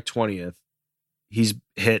July 20th, he's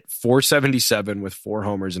hit 477 with 4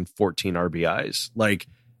 homers and 14 RBIs. Like,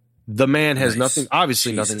 the man has nothing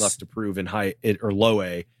left to prove in high or low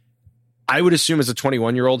A. I would assume as a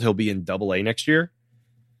 21-year-old, he'll be in Double A next year.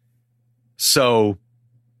 So,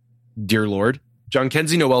 dear Lord,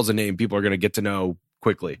 Jhonkensy Noel's a name people are going to get to know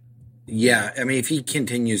quickly. Yeah, I mean, if he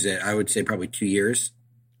continues it, I would say probably 2 years,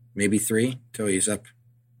 maybe 3, till he's up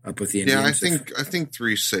with the Indians. Yeah, I think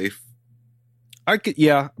 3's safe. I could,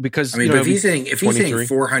 because I mean, if he's hitting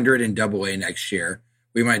 400 in Double A next year,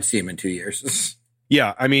 we might see him in 2 years.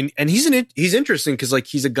 Yeah, I mean, and he's interesting because like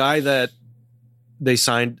he's a guy that they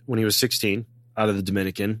signed when he was 16 out of the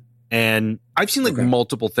Dominican, and I've seen like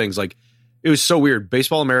multiple things. Like, it was so weird.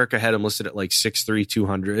 Baseball America had him listed at like 6'3",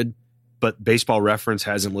 200, but Baseball Reference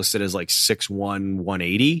has him listed as like 6'1",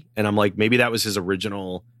 180, and I'm like, maybe that was his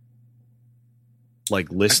original like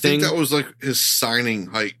listing. I think that was like his signing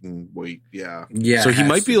height and weight. Yeah. So he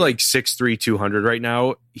might be like 6'3", 200 right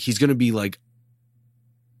now. He's going to be like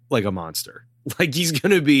a monster. Like, he's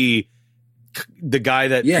going to be the guy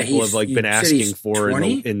that people have like been asking for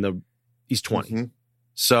he's 20. Mm-hmm.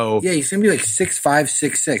 So yeah, he's going to be like 6'5",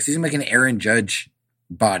 6'6". He's going to make an Aaron Judge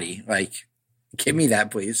body. Like, give me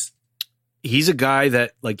that, please. He's a guy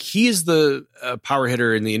that like, he is the power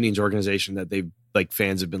hitter in the Indians organization that they've like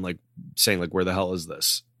fans have been like saying like, where the hell is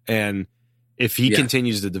this? And if he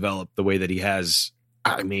continues to develop the way that he has,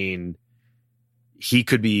 I mean, he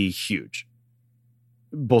could be huge,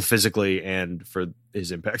 both physically and for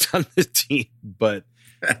his impact on the team. But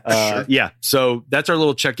Sure. Yeah, so that's our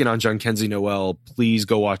little check-in on Jhonkensy Noel. Please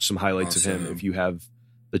go watch some highlights of him if you have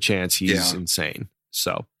the chance. He's insane.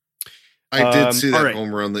 So I did see that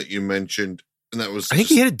home run that you mentioned, and that was I think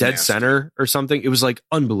he hit a dead center or something. It was like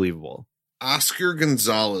unbelievable. Oscar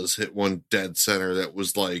Gonzalez hit one dead center that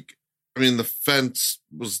was like, I mean, the fence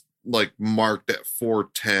was like marked at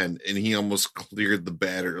 410, and he almost cleared the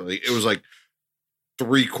batter. Like, it was like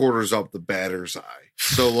 3/4 up the batter's eye.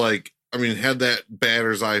 So like, I mean, had that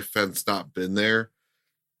batter's eye fence not been there,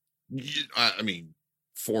 I mean,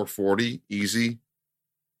 440 easy.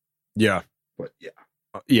 Yeah, but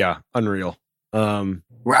unreal. Well,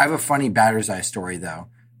 I have a funny batter's eye story though.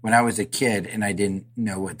 When I was a kid and I didn't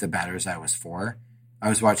know what the batter's eye was for, I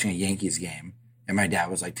was watching a Yankees game and my dad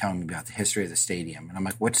was like telling me about the history of the stadium. And I'm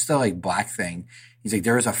like, what's the like black thing? He's like,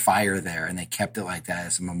 there was a fire there and they kept it like that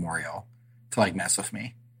as a memorial to like mess with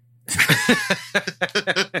me.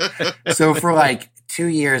 So for like 2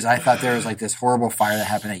 years, I thought there was like this horrible fire that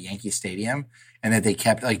happened at Yankee Stadium and that they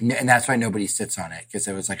kept like, and that's why nobody sits on it, because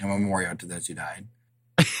it was like a memorial to those who died.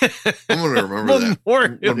 I'm going to remember that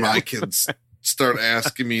when my kids start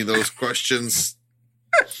asking me those questions.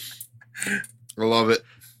 I love it.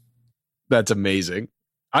 That's amazing.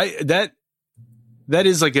 That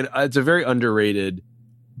is like it's a very underrated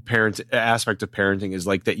aspect of parenting, is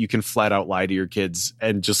like that you can flat out lie to your kids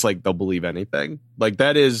and just like they'll believe anything. Like,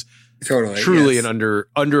 that is truly an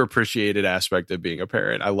underappreciated aspect of being a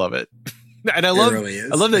parent. I love it. And I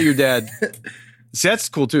love that your dad see, that's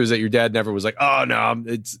cool too, is that your dad never was like, oh no,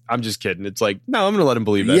 I'm just kidding. It's like, no, I'm gonna let him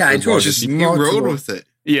believe that. Yeah, I told you rode with it.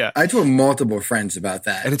 Yeah, I told multiple friends about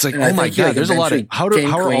that, and it's like, oh my god, there's a lot of how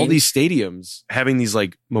are all these stadiums having these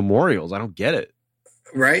like memorials? I don't get it.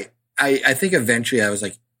 Right? I think eventually I was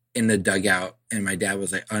like in the dugout, and my dad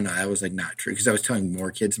was like, oh no, that was like not true, because I was telling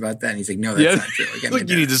more kids about that, and he's like, no, that's not true. Like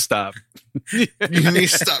you need to stop. You need to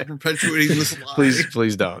stop perpetuating this lie.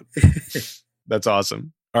 Please don't. That's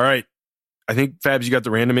awesome. All right. I think, Fabs, you got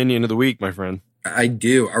the random Indian of the week, my friend. I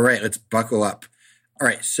do. All right, let's buckle up. All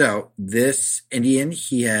right, so this Indian,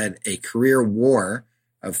 he had a career WAR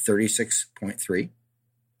of 36.3.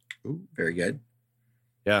 Ooh, very good.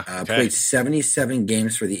 Yeah. Played 77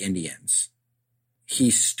 games for the Indians. He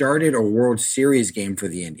started a World Series game for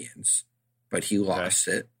the Indians, but he lost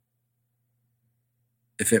it.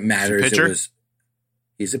 If it matters,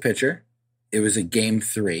 he's a pitcher. It was a game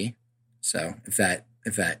 3. So if that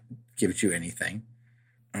gives you anything.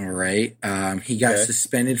 All right. He got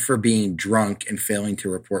suspended for being drunk and failing to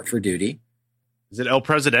report for duty. Is it El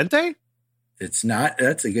Presidente? It's not.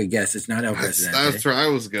 That's a good guess. It's not El Presidente. That's where I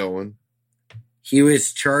was going. He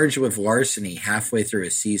was charged with larceny halfway through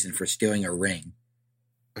his season for stealing a ring.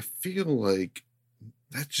 I feel like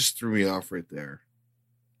that just threw me off right there.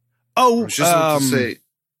 Oh, I was just about to say.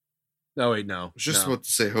 No, wait, no. I was just about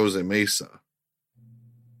to say Jose Mesa.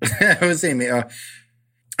 Jose Mesa.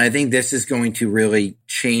 I think this is going to really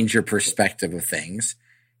change your perspective of things.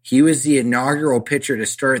 He was the inaugural pitcher to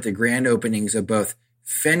start at the grand openings of both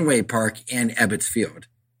Fenway Park and Ebbets Field.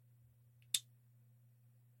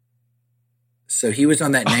 So he was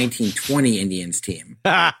on that 1920 Indians team.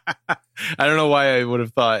 I don't know why I would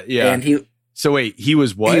have thought. Yeah. And so wait, he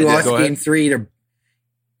was what? He lost game 3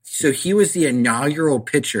 so he was the inaugural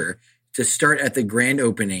pitcher to start at the grand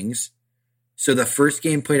openings. So the first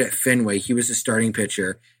game played at Fenway, he was the starting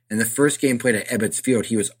pitcher. And the first game played at Ebbets Field,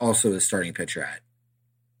 he was also the starting pitcher at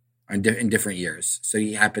in different years. So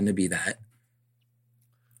he happened to be that.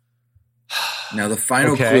 Now the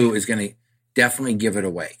final clue is going to definitely give it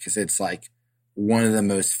away because it's like one of the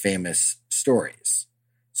most famous stories.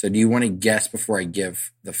 So do you want to guess before I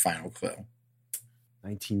give the final clue?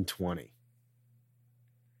 1920.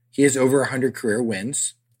 He has over 100 career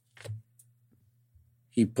wins.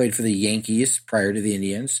 He played for the Yankees prior to the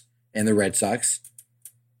Indians and the Red Sox.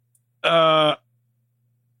 Man.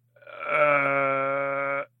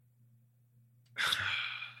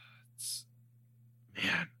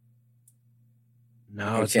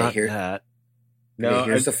 No, it's not that. No,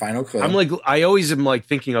 here's the final clue. I always am like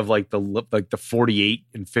thinking of like the 48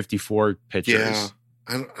 and 54 pitchers. Yeah.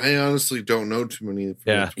 I honestly don't know too many.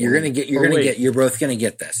 Yeah. You're both going to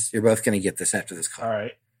get this. You're both going to get this after this call. All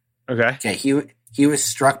right. Okay. Okay. He was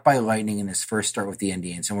struck by lightning in his first start with the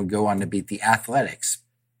Indians and would go on to beat the Athletics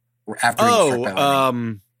after he was struck by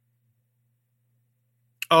lightning.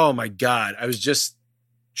 Oh my God. I was just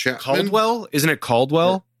Chapman? Caldwell? Isn't it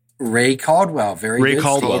Caldwell? Ray Caldwell. Ray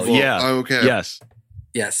Caldwell. Yeah. Oh, okay. Yes.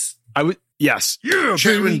 Yes. Yeah.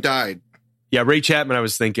 Chapman died. Yeah. Ray Chapman, I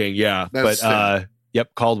was thinking. Yeah.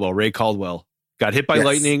 Yep. Caldwell. Ray Caldwell got hit by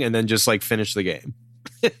lightning and then just like finished the game.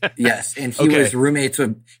 Yes. And he was roommates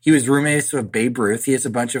with Babe Ruth. He has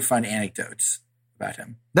a bunch of fun anecdotes about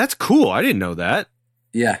him. That's cool. I didn't know that.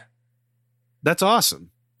 Yeah. That's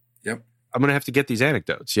awesome. Yep. I'm going to have to get these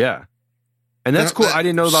anecdotes. Yeah. And that's cool. I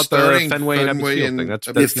didn't know about the Fenway and Ebbets Field thing.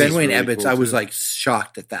 That's Fenway and really Ebbets. Cool I was too. like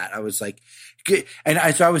shocked at that. I was like,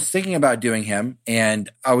 so I was thinking about doing him, and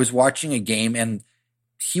I was watching a game, and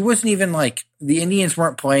he wasn't even like the Indians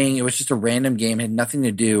weren't playing. It was just a random game, it had nothing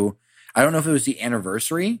to do. I don't know if it was the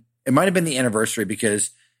anniversary. It might have been the anniversary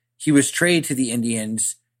because he was traded to the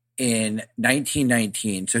Indians in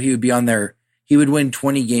 1919. So he would be on there. He would win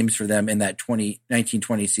 20 games for them in that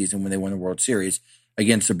 1920 season when they won the World Series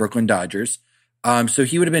against the Brooklyn Dodgers. So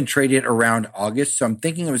he would have been traded around August. So I'm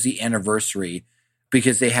thinking it was the anniversary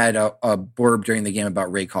because they had a blurb during the game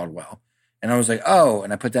about Ray Caldwell. And I was like, oh,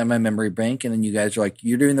 and I put that in my memory bank. And then you guys are like,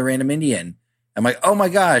 you're doing the random Indian. I'm like, oh my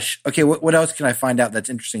gosh. Okay. What else can I find out that's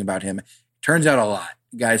interesting about him? Turns out a lot.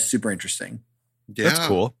 Guys, super interesting. Yeah. That's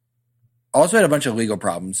cool. Also had a bunch of legal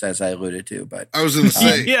problems, as I alluded to, but I was going to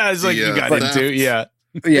say. Yeah. It's like you got into. Yeah.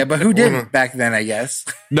 Yeah. But who didn't back then, I guess?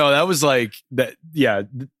 No, that was like that. Yeah.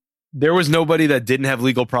 There was nobody that didn't have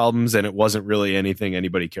legal problems, and it wasn't really anything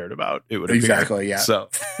anybody cared about. It would appear. Exactly, yeah. So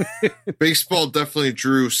baseball definitely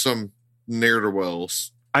drew some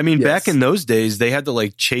ne'er-do-wells. I mean, back in those days, they had to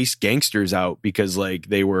like chase gangsters out because like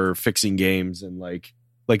they were fixing games and like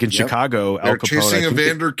in Chicago, They're Al Capone chasing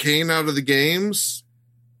Evander Kane out of the games.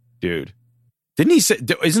 Dude, didn't he say?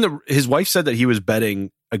 His wife said that he was betting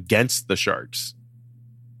against the Sharks?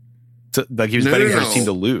 Like he was betting for his team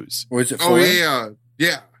to lose. Was it? Oh yeah.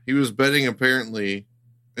 He was betting apparently,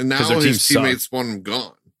 and now his teammates want him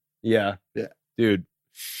gone. Yeah, dude,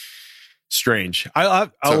 strange. I'll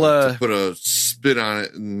to put a spin on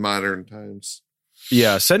it in modern times.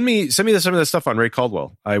 Yeah, send me some of that stuff on Ray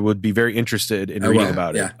Caldwell. I would be very interested in reading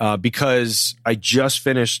about it because I just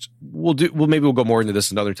finished. Maybe we'll go more into this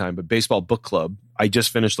another time. But Baseball Book Club, I just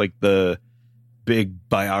finished like the big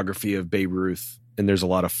biography of Babe Ruth, and there's a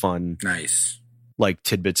lot of fun, nice like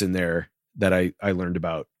tidbits in there that I learned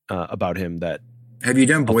about him. That have you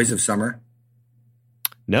done Boys of Summer?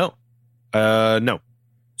 No, no.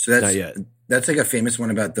 So that's not yet. That's like a famous one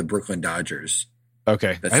about the Brooklyn Dodgers.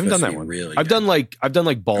 Okay, I haven't done that one. Really, I've done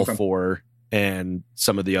like Ball 4 and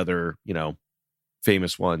some of the other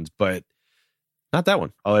famous ones, but not that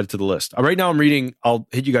one. I'll add it to the list. Right now, I'm reading. I'll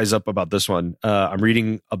hit you guys up about this one. I'm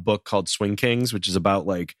reading a book called Swing Kings, which is about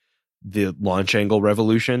like the launch angle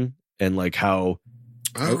revolution and like how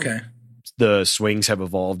the swings have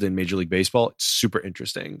evolved in Major League Baseball. It's super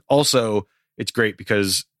interesting. Also, it's great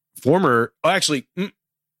because nope.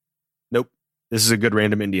 This is a good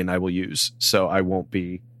random Indian I will use, so I won't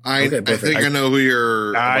be. I think I know who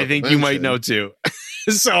you're. I think you might know too.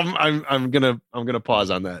 So I'm gonna pause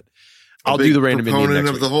on that. I'll do the random Indian next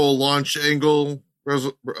week. Of the whole launch angle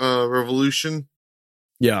revolution.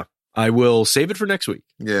 Yeah, I will save it for next week.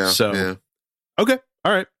 Yeah. So okay,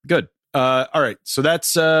 all right, good. All right, so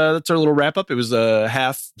that's our little wrap up. It was a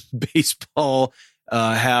half baseball,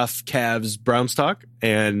 half Cavs Browns talk,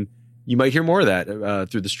 and you might hear more of that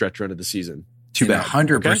through the stretch run of the season. Too bad.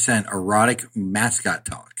 100% erotic mascot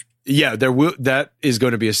talk. Yeah, that is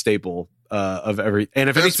going to be a staple of every. And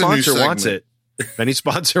if any sponsor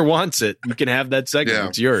wants it, you can have that segment. Yeah.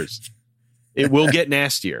 It's yours. It will get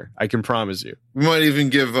nastier. I can promise you. We might even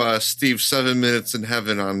give Steve 7 minutes in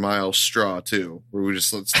heaven on Myles Straw too, where we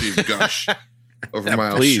just let Steve gush over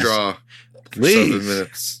Myles Straw. Please. 7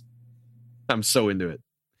 minutes. I'm so into it.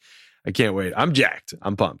 I can't wait. I'm jacked.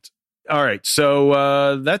 I'm pumped. All right.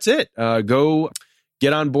 So that's it. Go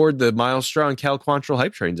get on board the Myles Straw and Cal Quantrill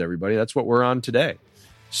hype trains, everybody. That's what we're on today.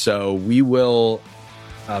 So we will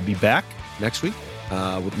be back next week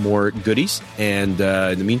with more goodies. And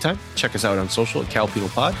in the meantime, check us out on social at Cal Penal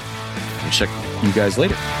Pod. And check you guys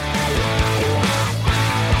later.